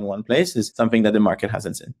US as well in one place is something that the market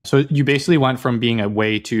hasn't seen. So you basically went from being a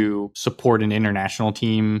way to support an international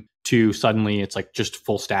team to suddenly it's like just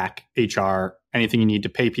full stack HR, anything you need to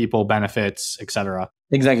pay people, benefits, etc.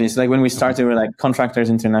 Exactly. So like when we started, we were like contractors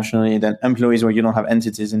internationally, then employees where you don't have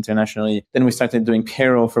entities internationally. Then we started doing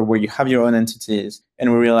payroll for where you have your own entities.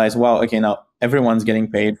 And we realized, wow, okay, now everyone's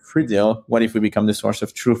getting paid through Deel. What if we become the source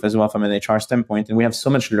of truth as well from an HR standpoint? And we have so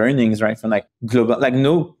much learnings, right? From like global, like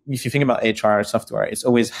if you think about HR software, it's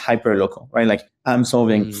always hyper local, right? Like I'm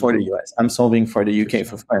solving for the US, I'm solving for the UK,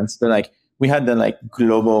 for France. But like we had the like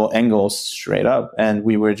global angle straight up and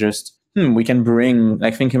we were just, we can bring,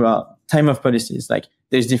 like think about time of policies. Like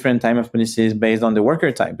there's different time of policies based on the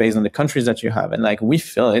worker type, based on the countries that you have. And like we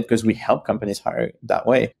feel it because we help companies hire that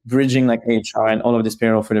way. Bridging like HR and all of this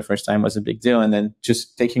payroll for the first time was a big deal. And then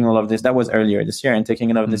just taking all of this, that was earlier this year, and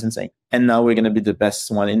taking all of this and saying, and now we're going to be the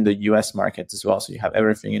best one in the US market as well. So you have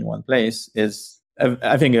everything in one place is,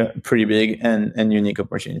 I think, a pretty big and unique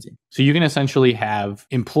opportunity. So you can essentially have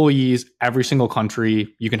employees every single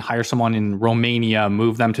country. You can hire someone in Romania,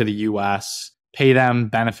 move them to the US, pay them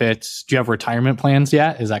benefits. Do you have retirement plans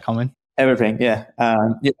yet? Is that coming? Everything, yeah.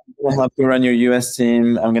 I'm going to help you run your US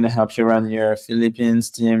team. I'm going to help you run your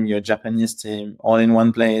Philippines team, your Japanese team, all in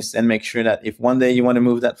one place, and make sure that if one day you want to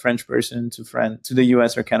move that French person to the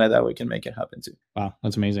US or Canada, we can make it happen too. Wow,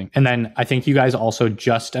 that's amazing. And then I think you guys also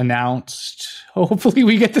just announced, hopefully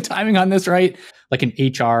we get the timing on this right, like an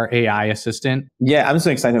HR AI assistant. Yeah, I'm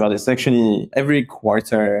so excited about this. Actually, every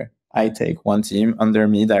quarter, I take one team under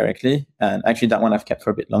me directly. And actually that one I've kept for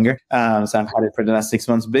a bit longer. So I've had it for the last 6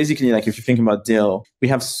 months. Basically, like if you think about Deel, we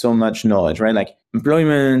have so much knowledge, right? Like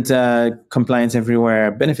employment, compliance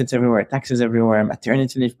everywhere, benefits everywhere, taxes everywhere,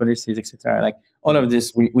 maternity leave policies, etc. Like all of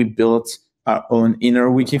this, we built our own inner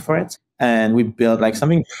wiki for it. And we built like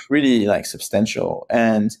something pretty like substantial.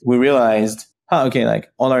 And we realized, okay, like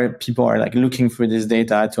all our people are like looking for this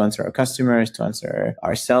data to answer our customers, to answer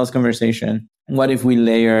our sales conversation. What if we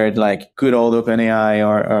layered like good old OpenAI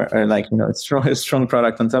or like, you know, a strong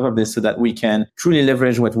product on top of this so that we can truly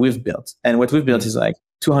leverage what we've built? And what we've built is like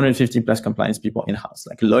 250 plus compliance people in-house,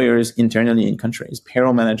 like lawyers internally in countries,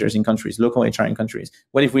 payroll managers in countries, local HR in countries.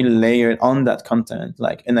 What if we layered on that content,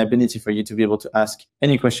 like an ability for you to be able to ask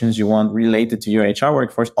any questions you want related to your HR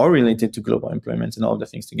workforce or related to global employment and all of the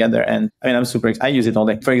things together? And I mean, I'm super excited. I use it all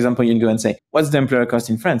day. For example, you can go and say, what's the employer cost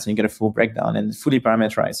in France? And you get a full breakdown and fully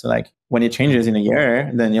parameterized. So like when it changes in a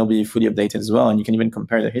year, then you'll be fully updated as well. And you can even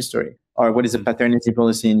compare the history. Or what is the paternity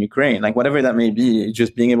policy in Ukraine? Like whatever that may be,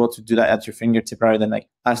 just being able to do that at your fingertip rather than like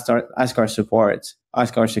ask our support,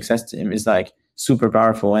 ask our success team is like super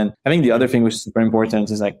powerful. And I think the other thing which is super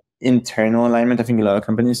important is like internal alignment. I think a lot of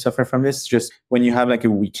companies suffer from this. Just when you have like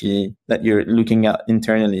a wiki that you're looking at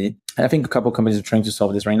internally And I think a couple of companies are trying to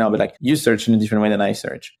solve this right now, but like you search in a different way than I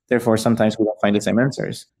search. Therefore, sometimes we don't find the same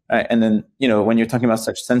answers. Right? And then, when you're talking about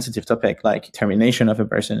such sensitive topic, like termination of a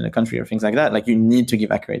person in a country or things like that, like you need to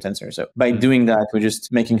give accurate answers. So by doing that, we're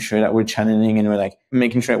just making sure that we're channeling and we're like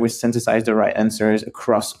making sure that we synthesize the right answers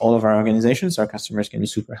across all of our organizations so our customers can be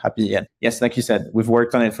super happy. And yes, like you said, we've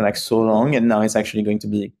worked on it for like so long, and now it's actually going to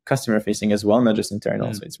be customer facing as well, not just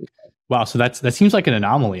internal. So it's really fun. Wow. So that seems like an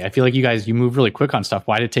anomaly. I feel like you move really quick on stuff.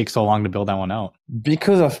 Why did it take so long to build that one out?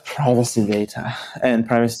 Because of privacy data and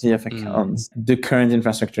privacy of accounts. The current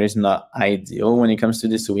infrastructure is not ideal when it comes to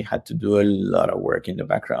this. So we had to do a lot of work in the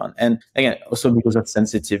background. And again, also because of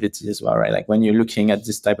sensitivity as well, right? Like when you're looking at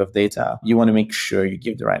this type of data, you want to make sure you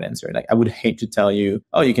give the right answer. Like I would hate to tell you,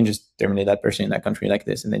 oh, you can just terminate that person in that country like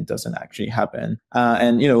this, and it doesn't actually happen.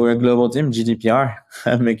 And we're a global team, GDPR,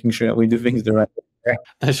 making sure that we do things the right way.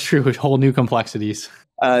 That's true. Whole new complexities.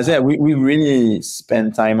 We really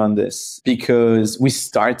spent time on this because we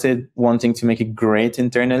started wanting to make it great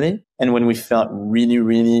internally. And when we felt really,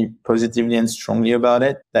 really positively and strongly about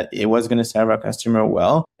it, that it was going to serve our customer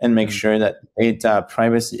well and make sure that data,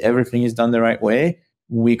 privacy, everything is done the right way,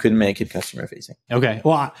 we could make it customer facing. Okay.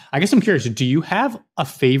 Well, I guess I'm curious. Do you have a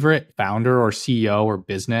favorite founder or CEO or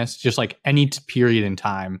business, just like any period in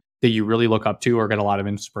time that you really look up to or get a lot of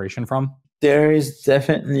inspiration from? There is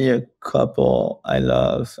definitely a couple I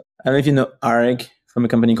love. I don't know if you know Arik from a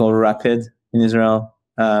company called Rapid in Israel,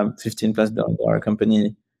 $15+ billion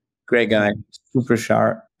company. Great guy, super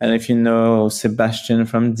sharp. And if you know Sebastian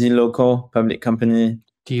from Deel, public company.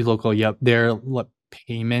 Deel, yep. They're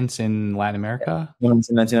payments in Latin America? Payments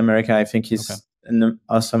in Latin America. I think he's an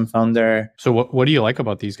awesome founder. So what do you like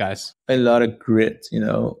about these guys? A lot of grit,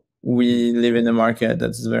 We live in a market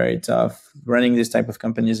that's very tough. Running this type of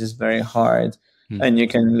companies is very hard. And you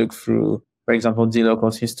can look through, for example,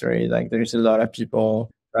 Dlocal's history. Like there's a lot of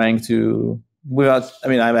people trying to,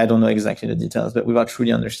 I don't know exactly the details, but without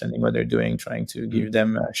truly understanding what they're doing, trying to give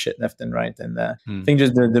them shit left and right. And I think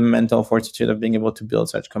just the mental fortitude of being able to build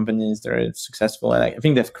such companies that are successful. And I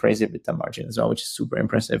think they have crazy EBITDA margin as well, which is super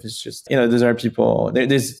impressive. It's just, those are people,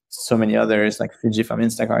 there's so many others like Fiji from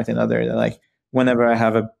Instacart and others that like, whenever I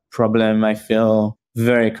have a problem, I feel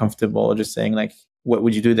very comfortable just saying like, what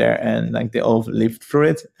would you do there? And like they all lived through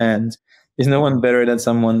it. And there's no one better than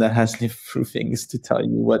someone that has lived through things to tell you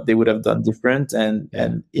what they would have done different. And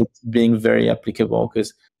it being very applicable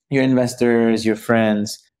because your investors, your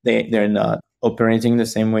friends, they're not operating the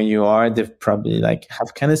same way you are. They've probably like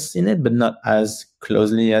have kind of seen it, but not as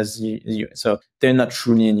closely as you. So they're not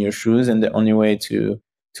truly in your shoes. And the only way to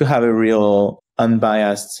have a real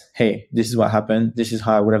unbiased, hey, this is what happened, this is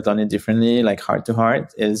how I would have done it differently, like heart to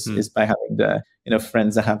heart, is by having the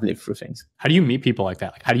friends that have lived through things. How do you meet people like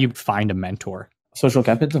that? Like, how do you find a mentor? Social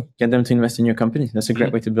capital, get them to invest in your company. That's a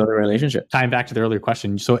great way to build a relationship. Tying back to the earlier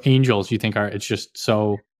question, so angels, you think it's just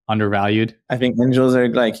so undervalued? I think angels are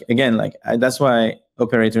that's why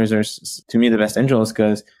operators are to me the best angels,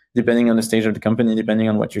 because depending on the stage of the company, depending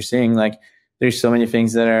on what you're seeing, like there's so many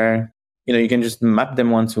things that are, you can just map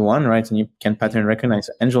them one-to-one, right? And you can pattern recognize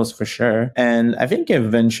angels for sure. And I think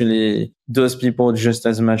eventually those people, just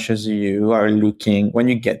as much as you are looking, when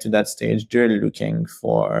you get to that stage, they're looking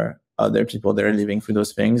for other people that are living through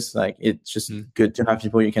those things. Like it's just good to have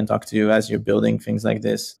people you can talk to as you're building things like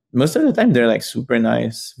this. Most of the time, they're like super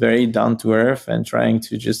nice, very down to earth, and trying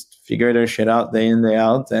to just figure their shit out day in, day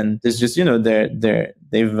out. And it's just,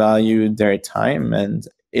 they value their time, and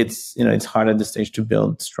it's hard at this stage to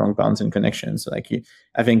build strong bonds and connections. So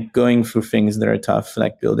I think going through things that are tough,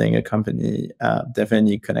 like building a company,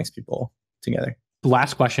 definitely connects people together.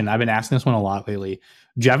 Last question. I've been asking this one a lot lately.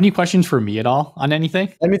 Do you have any questions for me at all on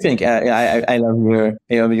anything? Let me think. I love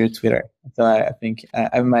your Twitter. So I think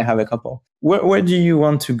I might have a couple. Where do you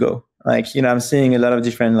want to go? I'm seeing a lot of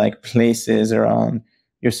different places around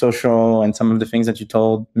your social and some of the things that you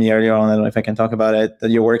told me earlier on. I don't know if I can talk about it,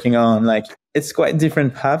 that you're working on. It's quite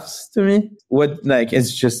different paths to me. What,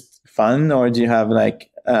 it's just fun, or do you have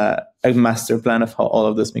a master plan of how all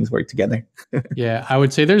of those things work together? Yeah, I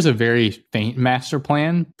would say there's a very faint master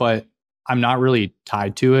plan, but I'm not really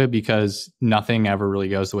tied to it because nothing ever really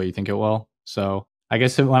goes the way you think it will. So I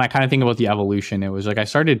guess when I kind of think about the evolution, it was I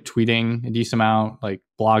started tweeting a decent amount,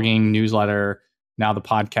 blogging, newsletter, now the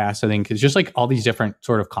podcast. I think it's just all these different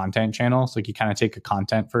sort of content channels. You kind of take a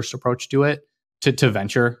content first approach to it, to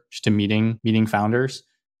venture, just to meeting founders.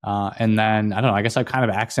 And then, I don't know, I guess I've kind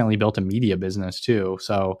of accidentally built a media business too.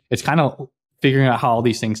 So it's kind of figuring out how all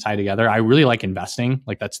these things tie together. I really like investing.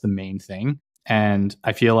 That's the main thing. And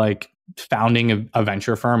I feel like founding a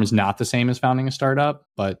venture firm is not the same as founding a startup,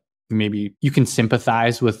 but maybe you can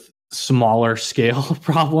sympathize with smaller scale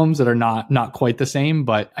problems that are not quite the same,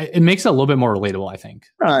 but it makes it a little bit more relatable, I think.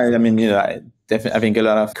 Right. I mean, I think a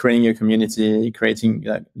lot of creating your community, creating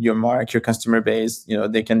your mark, your customer base,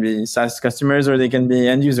 they can be SaaS customers or they can be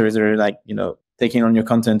end users or taking on your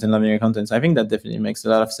content and loving your content. So I think that definitely makes a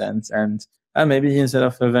lot of sense. And maybe instead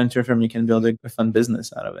of a venture firm, you can build a fun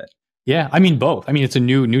business out of it. Yeah. I mean, both. I mean, it's a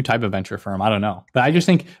new type of venture firm. I don't know. But I just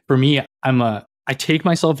think for me, I take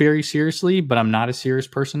myself very seriously, but I'm not a serious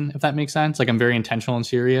person, if that makes sense. Like I'm very intentional and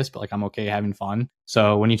serious, but I'm okay having fun.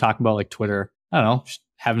 So when you talk about Twitter, I don't know, just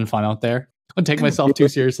having fun out there. I don't take myself too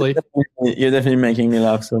seriously. You're definitely making me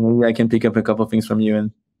laugh. So maybe I can pick up a couple of things from you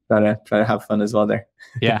and try to have fun as well there.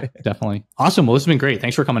 Yeah, definitely. Awesome. Well, this has been great.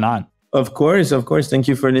 Thanks for coming on. Of course. Thank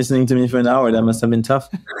you for listening to me for an hour. That must have been tough.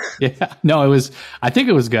 Yeah. No, I think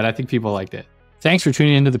it was good. I think people liked it. Thanks for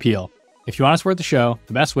tuning into The Peel. If you want to support the show,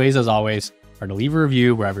 the best ways, as always, are to leave a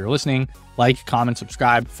review wherever you're listening, like, comment,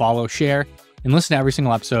 subscribe, follow, share, and listen to every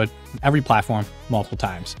single episode on every platform multiple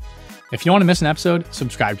times. If you don't want to miss an episode,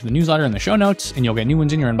 subscribe to the newsletter in the show notes, and you'll get new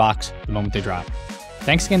ones in your inbox the moment they drop.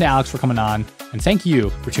 Thanks again to Alex for coming on, and thank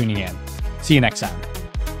you for tuning in. See you next time.